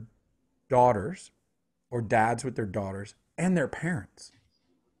with their daughters or dads with their daughters and their parents.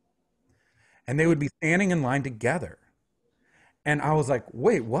 And they would be standing in line together. And I was like,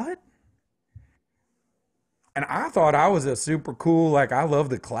 wait, what? And I thought I was a super cool, like I love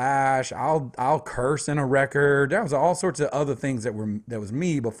the Clash. I'll curse in a record. There was all sorts of other things that was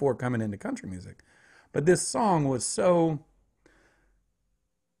me before coming into country music. But this song was so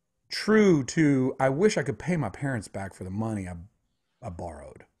true to, I wish I could pay my parents back for the money I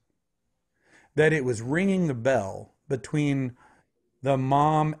borrowed. That it was ringing the bell between the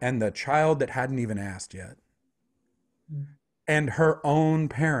mom and the child that hadn't even asked yet. And her own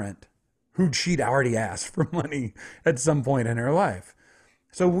parent who she'd already asked for money at some point in her life.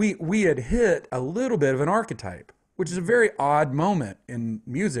 So we had hit a little bit of an archetype, which is a very odd moment in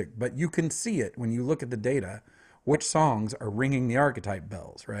music, but you can see it when you look at the data, which songs are ringing the archetype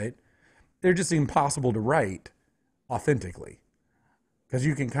bells, right? They're just impossible to write authentically because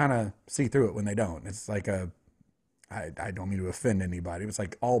you can kind of see through it when they don't. It's like I don't mean to offend anybody. It's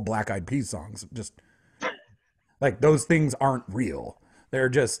like all Black Eyed Peas songs, just like those things aren't real. They're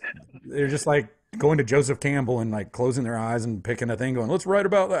just like going to Joseph Campbell and like closing their eyes and picking a thing going, let's write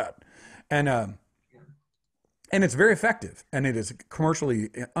about that. And it's very effective and it is commercially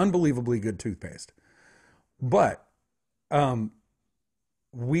unbelievably good toothpaste. But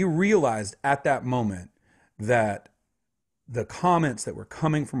we realized at that moment that the comments that were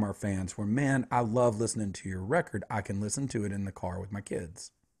coming from our fans were, man, I love listening to your record. I can listen to it in the car with my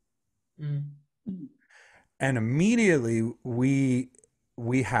kids. And immediately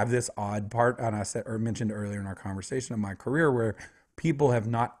we have this odd part, and I said or mentioned earlier in our conversation of my career, where people have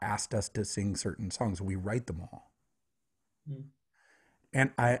not asked us to sing certain songs. We write them all.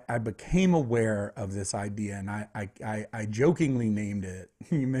 And I became aware of this idea, and I jokingly named it,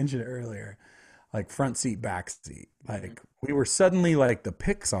 you mentioned it earlier, like front seat, back seat. Like we were suddenly like the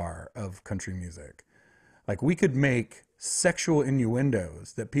Pixar of country music. Like we could make sexual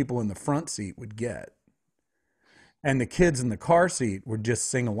innuendos that people in the front seat would get. And the kids in the car seat would just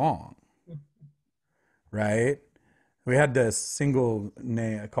sing along. Right? We had this single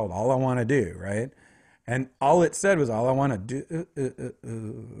name called All I Want to Do, right? And all it said was, all I want to do.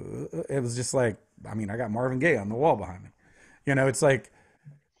 It was just like, I mean, I got Marvin Gaye on the wall behind me. You know, it's like,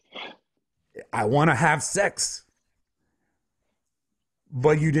 I want to have sex,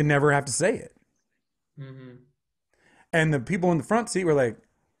 but you didn't ever have to say it. Mm-hmm. And the people in the front seat were like,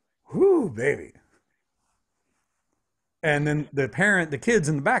 whoo, baby. And then the kids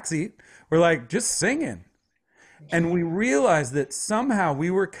in the back seat were like, just singing. And we realized that somehow we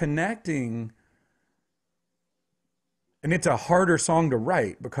were connecting. And it's a harder song to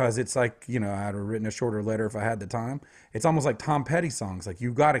write because it's like, you know, I'd have written a shorter letter if I had the time. It's almost like Tom Petty songs. Like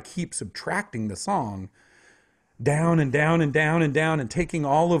you got to keep subtracting the song down and down and down and down and taking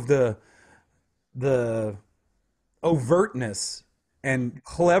all of the overtness and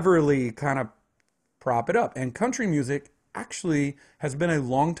cleverly kind of prop it up. And country music actually has been a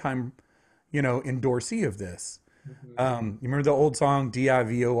long time, you know, endorsee of this. Mm-hmm. You remember the old song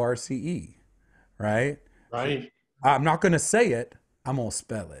Divorce, right? Right. I'm not going to say it. I'm going to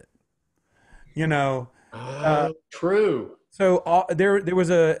spell it. You know. True. So there was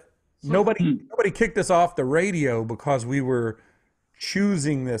nobody kicked us off the radio because we were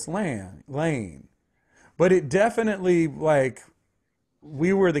choosing this lane. But it definitely, like,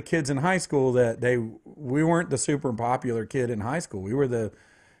 we were the kids in high school we weren't the super popular kid in high school. We were the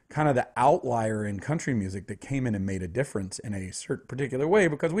kind of the outlier in country music that came in and made a difference in a certain particular way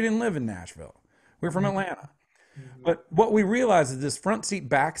because we didn't live in Nashville. We were from Atlanta. Mm-hmm. But what we realized is this front seat,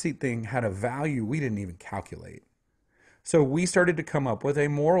 back seat thing had a value we didn't even calculate. So we started to come up with a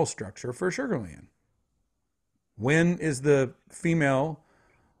moral structure for Sugarland. When is the female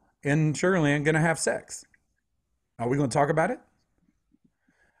in Sugarland going to have sex? Are we going to talk about it?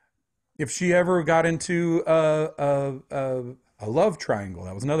 If she ever got into a love triangle,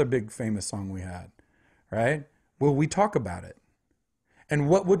 that was another big famous song we had, right? Will we talk about it? And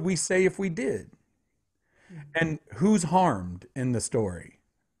what would we say if we did? And who's harmed in the story,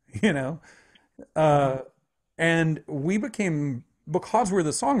 you know? And we became, because we're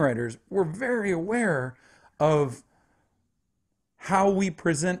the songwriters, we're very aware of how we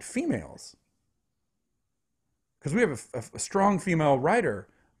present females. Because we have a strong female writer,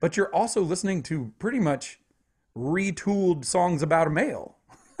 but you're also listening to pretty much retooled songs about a male.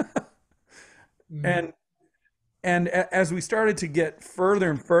 Mm-hmm. And as we started to get further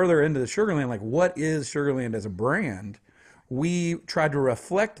and further into the Sugarland, like what is Sugarland as a brand, we tried to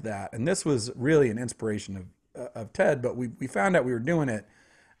reflect that. And this was really an inspiration of Ted, but we found out we were doing it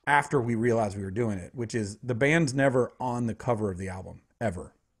after we realized we were doing it, which is the band's never on the cover of the album,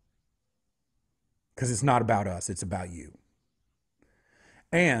 ever. Because it's not about us, it's about you.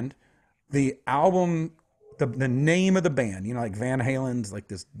 And the album, the name of the band, you know, like Van Halen's like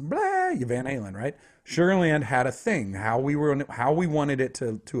this, blah, you Van Halen, right? Sugarland had a thing, how we wanted it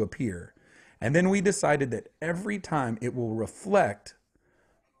to appear. And then we decided that every time it will reflect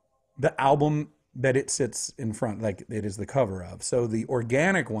the album that it sits in front, like it is the cover of. So the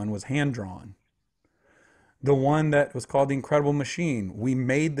organic one was hand-drawn. The one that was called The Incredible Machine, we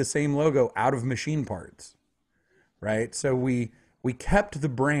made the same logo out of machine parts, right? So we kept the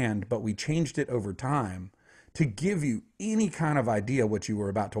brand, but we changed it over time to give you any kind of idea what you were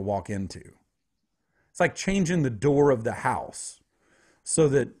about to walk into. It's like changing the door of the house so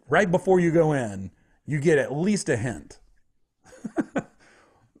that right before you go in, you get at least a hint.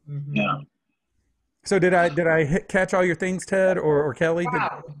 Yeah. So did I catch all your things, Ted or Kelly?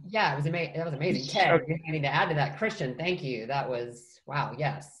 Wow. Yeah, it was amazing. That was amazing. Ted, okay. I need to add to that. Kristian, thank you. That was, wow.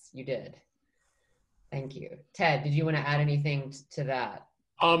 Yes, you did. Thank you. Ted, did you want to add anything to that?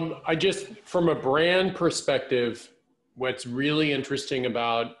 I just, from a brand perspective, what's really interesting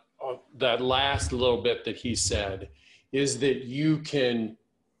about that last little bit that he said is that you can,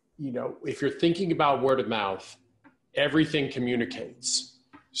 you know, if you're thinking about word of mouth, everything communicates.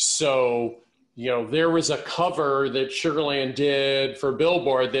 So, you know, there was a cover that Sugarland did for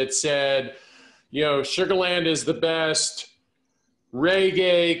Billboard that said, you know, Sugarland is the best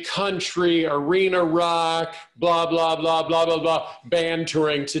reggae, country, arena rock, blah, blah, blah, blah, blah, blah, band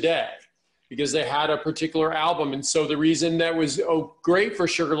touring today, because they had a particular album. And so the reason that was great for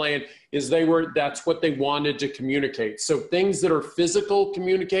Sugarland is that's what they wanted to communicate. So things that are physical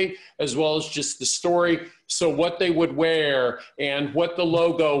communicate as well as just the story. So what they would wear and what the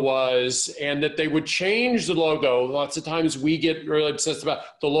logo was, and that they would change the logo. Lots of times we get really obsessed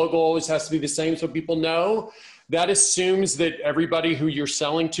about the logo always has to be the same so people know. that assumes that everybody who you're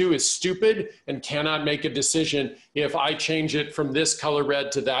selling to is stupid and cannot make a decision if I change it from this color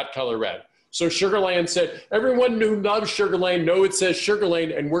red to that color red. So Sugarland said, everyone who loves Sugarland know it says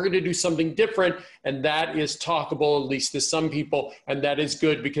Sugarland, and we're going to do something different. And that is talkable, at least to some people. And that is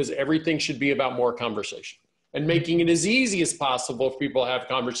good, because everything should be about more conversation and making it as easy as possible for people to have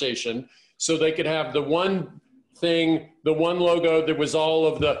conversation, so they could have the one thing, the one logo that was all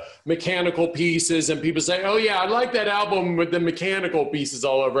of the mechanical pieces, and people say, oh yeah, I like that album with the mechanical pieces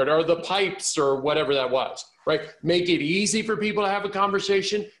all over it, or the pipes, or whatever that was, right? Make it easy for people to have a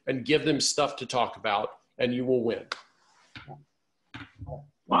conversation and give them stuff to talk about, and you will win.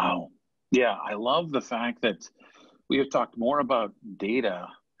 Wow. Yeah, I love the fact that we have talked more about data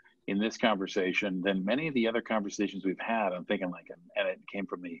in this conversation than many of the other conversations we've had. I'm thinking like, and it came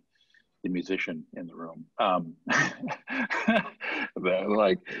from the musician in the room.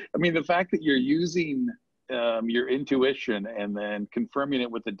 The fact that you're using your intuition and then confirming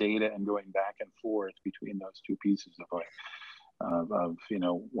it with the data and going back and forth between those two pieces of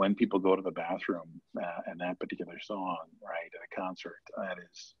when people go to the bathroom and that particular song, right, at a concert, that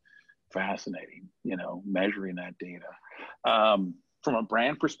is fascinating, measuring that data. From a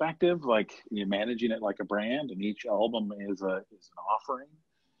brand perspective, like you're managing it like a brand, and each album is an offering.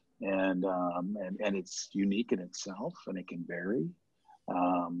 And it's unique in itself, and it can vary.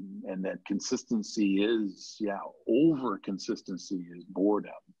 And that consistency is, over consistency is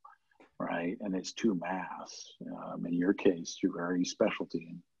boredom, right? And it's too mass. In your case, you're very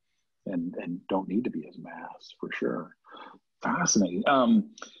specialty and don't need to be as mass, for sure. Fascinating.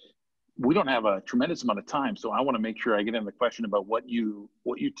 We don't have a tremendous amount of time, so I want to make sure I get in the question about what you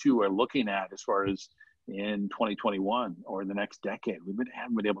two are looking at as far as in 2021 or the next decade.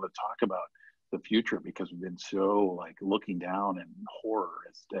 Haven't been able to talk about the future because we've been so like looking down in horror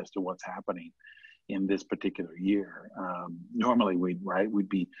as to what's happening in this particular year. Normally we'd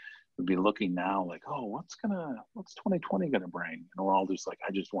be looking now like, oh, what's 2020 gonna bring? And we're all just like,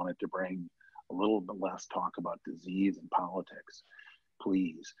 I just wanted to bring a little bit less talk about disease and politics,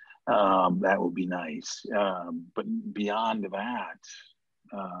 please. That would be nice. But beyond that,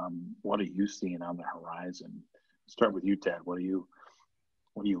 what are you seeing on the horizon? Start with you, Ted. What are you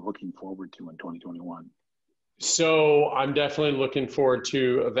looking forward to in 2021? So I'm definitely looking forward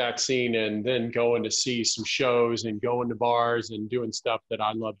to a vaccine, and then going to see some shows and going to bars and doing stuff that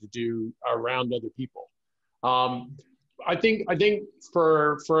I love to do around other people. I think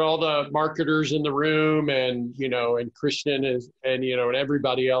for all the marketers in the room, and and Kristian and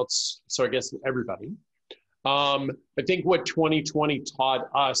everybody else. So I guess everybody. I think what 2020 taught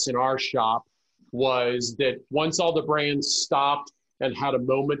us in our shop was that once all the brands stopped and had a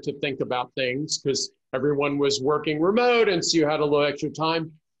moment to think about things, because everyone was working remote, and so you had a little extra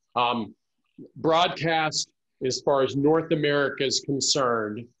time. Broadcast, as far as North America is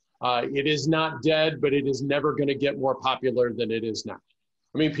concerned, it is not dead, but it is never going to get more popular than it is now.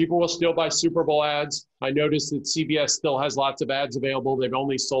 I mean, people will still buy Super Bowl ads. I noticed that CBS still has lots of ads available. They've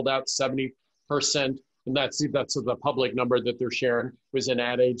only sold out 70%. And that's the public number that they're sharing. It was in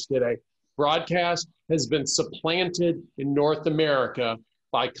Ad Age today. Broadcast has been supplanted in North America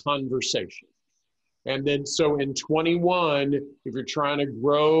by conversation. And then so in 21, if you're trying to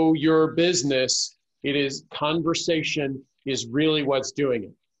grow your business, it is conversation is really what's doing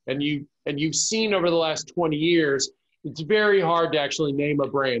it. And you've seen over the last 20 years, it's very hard to actually name a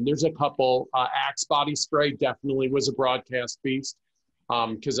brand. There's a couple. Axe body spray definitely was a broadcast beast,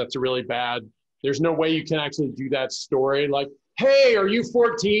 because that's a really bad. There's no way you can actually do that story like, hey, are you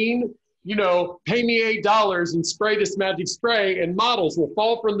 14? Pay me $8 and spray this magic spray, and models will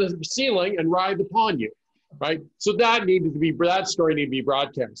fall from the ceiling and ride upon you, right? So that story needed to be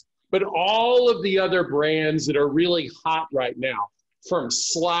broadcast. But all of the other brands that are really hot right now, from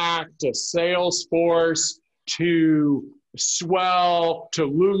Slack to Salesforce to Swell to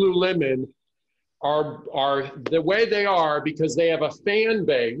Lululemon, are the way they are because they have a fan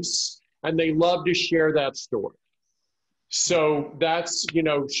base and they love to share that story. So that's,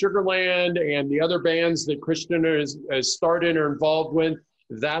 Sugarland and the other bands that Kristian has started or involved with,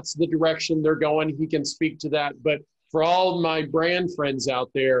 that's the direction they're going. He can speak to that. But for all my brand friends out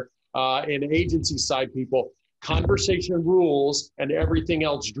there and agency side people, conversation rules and everything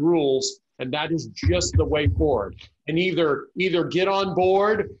else drools. And that is just the way forward. And either get on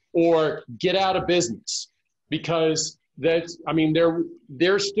board or get out of business, because there's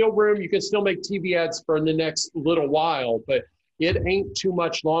still room. You can still make TV ads for the next little while, but it ain't too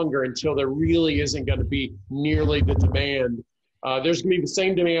much longer until there really isn't going to be nearly the demand. There's going to be the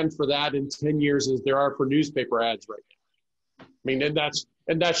same demand for that in 10 years as there are for newspaper ads right now. mean, and that's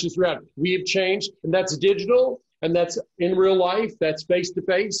just reality. We have changed, and that's digital, and that's in real life, that's face to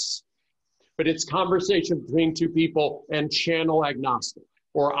face, but it's conversation between two people and channel agnostic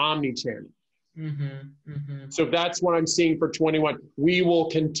or omni-channel. So that's what I'm seeing for 21. We will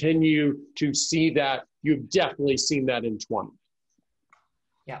continue to see that. You've definitely seen that in 20.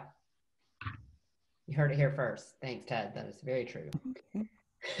 Yeah. You heard it here first. Thanks, Ted. That is very true.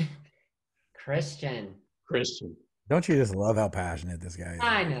 Kristian. Don't you just love how passionate this guy is?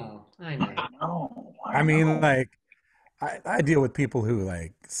 I know. I mean, like, I deal with people who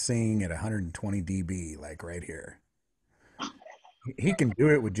like sing at 120 dB, like right here. He can do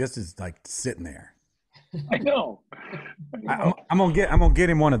it with just his like sitting there. I know. I'm gonna get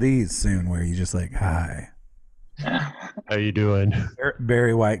him one of these soon, where you just like, hi. How you doing?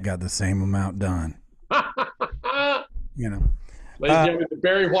 Barry White got the same amount done. You know, ladies and gentlemen, the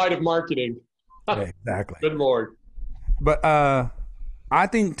Barry White of marketing. Exactly. Good Lord. But I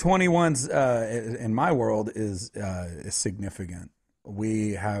think 21's in my world is significant.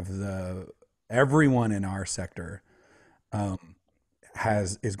 We have everyone in our sector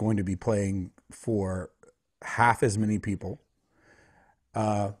is going to be playing for half as many people,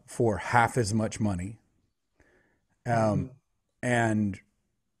 for half as much money, and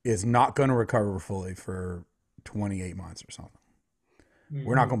is not going to recover fully for 28 months or something.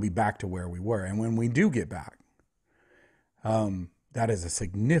 We're not going to be back to where we were. And when we do get back, that is a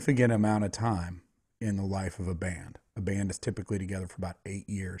significant amount of time in the life of a band. A band is typically together for about 8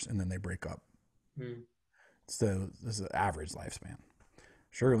 years, and then they break up. So this is the average lifespan.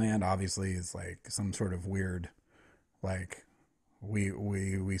 Sugarland obviously is like some sort of weird, like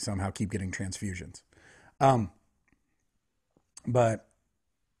we somehow keep getting transfusions. But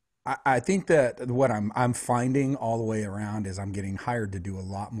I think that what I'm finding all the way around is I'm getting hired to do a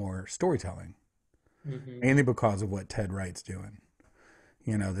lot more storytelling, mainly because of what Ted Wright's doing.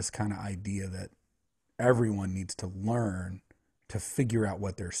 You know, this kind of idea that everyone needs to learn to figure out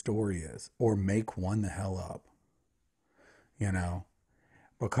what their story is or make one the hell up. You know,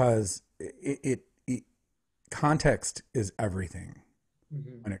 because it context is everything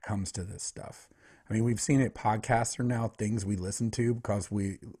when it comes to this stuff. I mean, we've seen it. Podcasts are now things we listen to because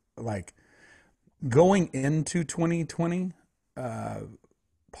we like going into 2020.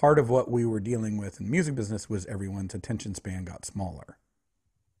 Part of what we were dealing with in the music business was everyone's attention span got smaller.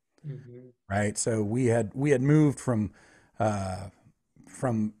 Right. So we had moved from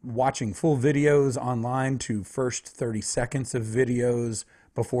watching full videos online to first 30 seconds of videos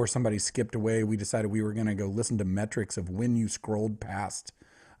before somebody skipped away. We decided we were going to go listen to metrics of when you scrolled past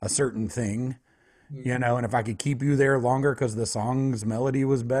a certain thing, you know, and if I could keep you there longer because the song's melody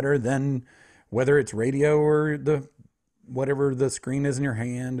was better, then whether it's radio or whatever the screen is in your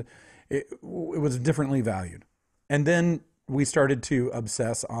hand, it was differently valued. And then we started to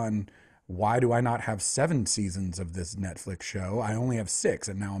obsess on, why do I not have 7 seasons of this Netflix show? I only have 6,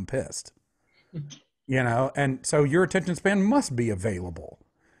 and now I'm pissed. You know, and so your attention span must be available.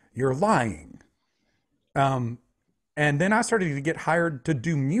 You're lying. And then I started to get hired to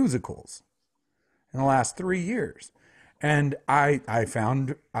do musicals in the last 3 years. And I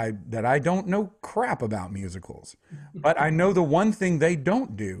found that I don't know crap about musicals. But I know the one thing they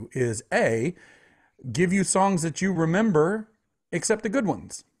don't do is A, give you songs that you remember, except the good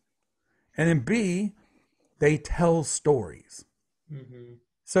ones. And then B, they tell stories.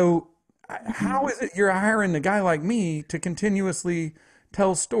 So how is it you're hiring a guy like me to continuously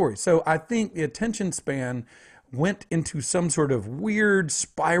tell stories? So I think the attention span went into some sort of weird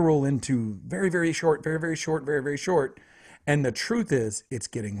spiral into very, very short, very, very short, very, very short. And the truth is, it's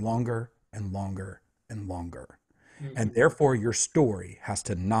getting longer and longer and longer. And therefore, your story has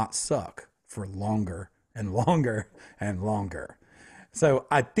to not suck for longer and longer and longer. So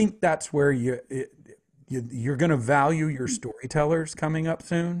I think that's where you're going to value your storytellers coming up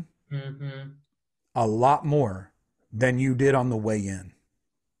soon a lot more than you did on the way in.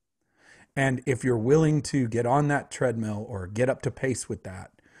 And if you're willing to get on that treadmill or get up to pace with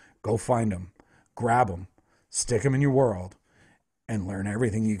that, go find them, grab them, stick them in your world, and learn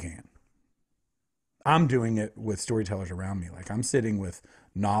everything you can. I'm doing it with storytellers around me. Like, I'm sitting with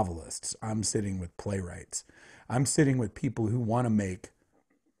novelists. I'm sitting with playwrights. I'm sitting with people who want to make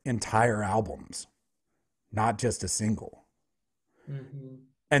entire albums, not just a single.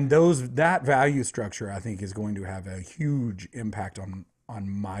 And that value structure, I think, is going to have a huge impact on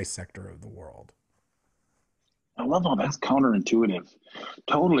my sector of the world. I love how that's counterintuitive,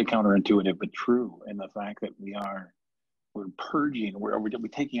 totally counterintuitive, but true. And the fact that we're purging, we're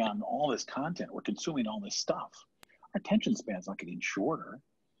taking on all this content, we're consuming all this stuff. Our attention span's not getting shorter.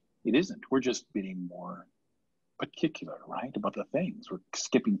 It isn't. We're just getting more particular, right? About the things. We're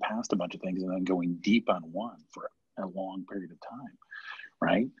skipping past a bunch of things and then going deep on one for a long period of time,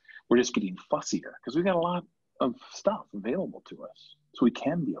 right? We're just getting fussier because we've got a lot of stuff available to us. So we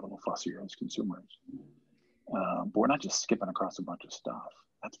can be a little fussier as consumers. But we're not just skipping across a bunch of stuff.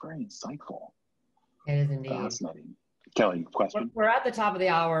 That's very insightful. It is indeed. Fascinating. Kelly, question? We're at the top of the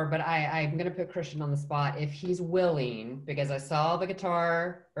hour, but I'm going to put Kristian on the spot. If he's willing, because I saw the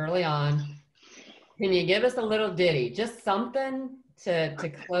guitar early on, can you give us a little ditty? Just something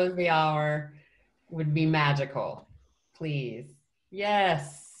to close the hour would be magical. Please.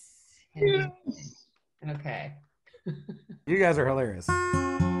 Yes. Yes. Okay. You guys are hilarious.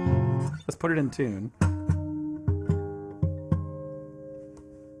 Let's put it in tune.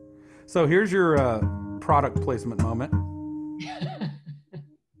 So here's your product placement moment.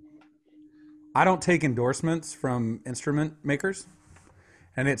 I don't take endorsements from instrument makers,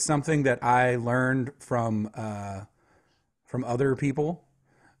 and it's something that I learned from other people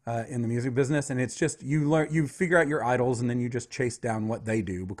in the music business. And it's just you figure out your idols, and then you just chase down what they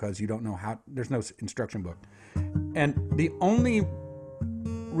do because you don't know how. There's no instruction book, and the only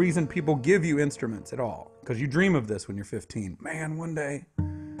reason people give you instruments at all, because you dream of this when you're 15. Man, one day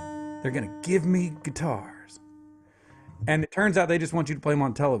they're gonna give me guitars, and it turns out they just want you to play them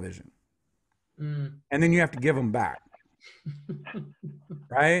on television. And then you have to give them back.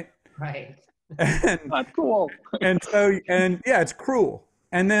 Right? Right. Not cool. And yeah, it's cruel.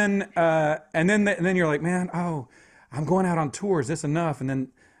 And then you're like, man, I'm going out on tour. Is this enough? And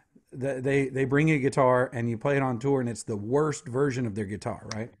then they bring you a guitar and you play it on tour, and it's the worst version of their guitar,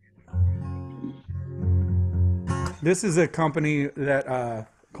 right? This is a company that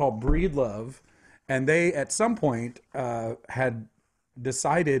called Breedlove, and they at some point had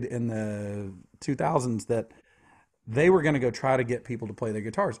decided in the 2000s that they were going to go try to get people to play their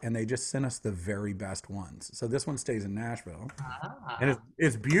guitars, and they just sent us the very best ones. So this one stays in Nashville, and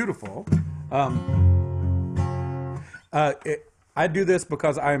it's beautiful. I do this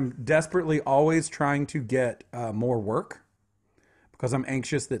because I'm desperately always trying to get more work, because I'm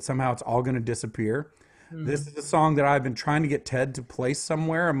anxious that somehow it's all going to disappear. This is a song that I've been trying to get Ted to place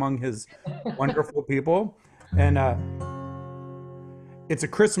somewhere among his wonderful people, and it's a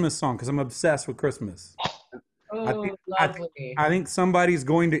Christmas song because I'm obsessed with Christmas. I think somebody's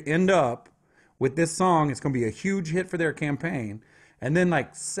going to end up with this song. It's going to be a huge hit for their campaign. And then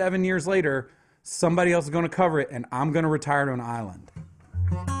like 7 years later, somebody else is going to cover it, and I'm going to retire to an island.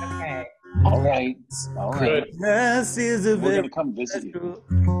 Okay. All right. Good. This is a We're going to come visit you.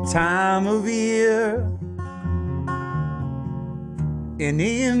 time of year.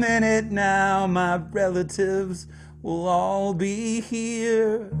 Any minute now, my relatives will all be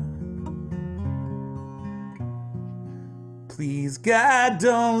here. Please, God,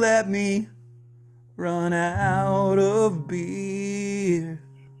 don't let me run out of beer.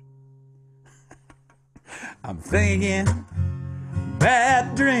 I'm thinking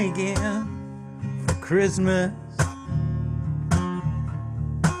bad drinking for Christmas.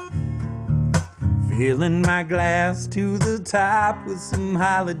 Filling my glass to the top with some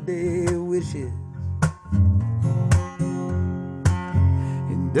holiday wishes.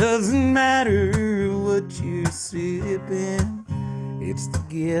 It doesn't matter what you're sipping, it's the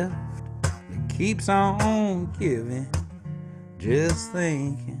gift that keeps on giving. Just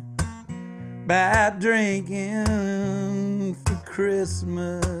thinking about drinking for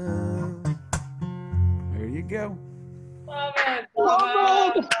Christmas. There you go. Love it.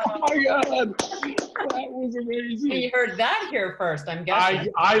 Oh my God. That was amazing. You heard that here first, I'm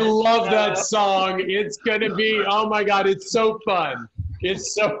guessing. I love that song. It's going to be, oh my God, it's so fun.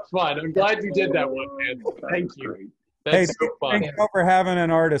 It's so fun. I'm glad you did that one, man. Thank you. That's so fun. Thank you for having an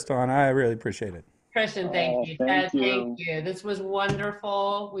artist on. I really appreciate it. Kristian, thank you. Thank Ted, you. thank you. This was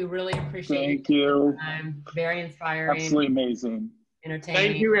wonderful. We really appreciate Thank you. time. Very inspiring. Absolutely amazing. Entertaining.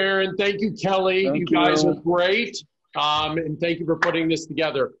 Thank you, Aaron. Thank you, Kelly. Thank you guys you. are great. And thank you for putting this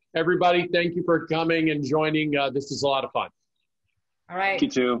together. Everybody, thank you for coming and joining. This is a lot of fun. All right.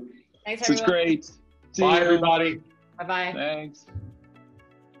 Thank you too. Thanks, This is everyone. great. See Bye, you. everybody. Bye-bye. Thanks.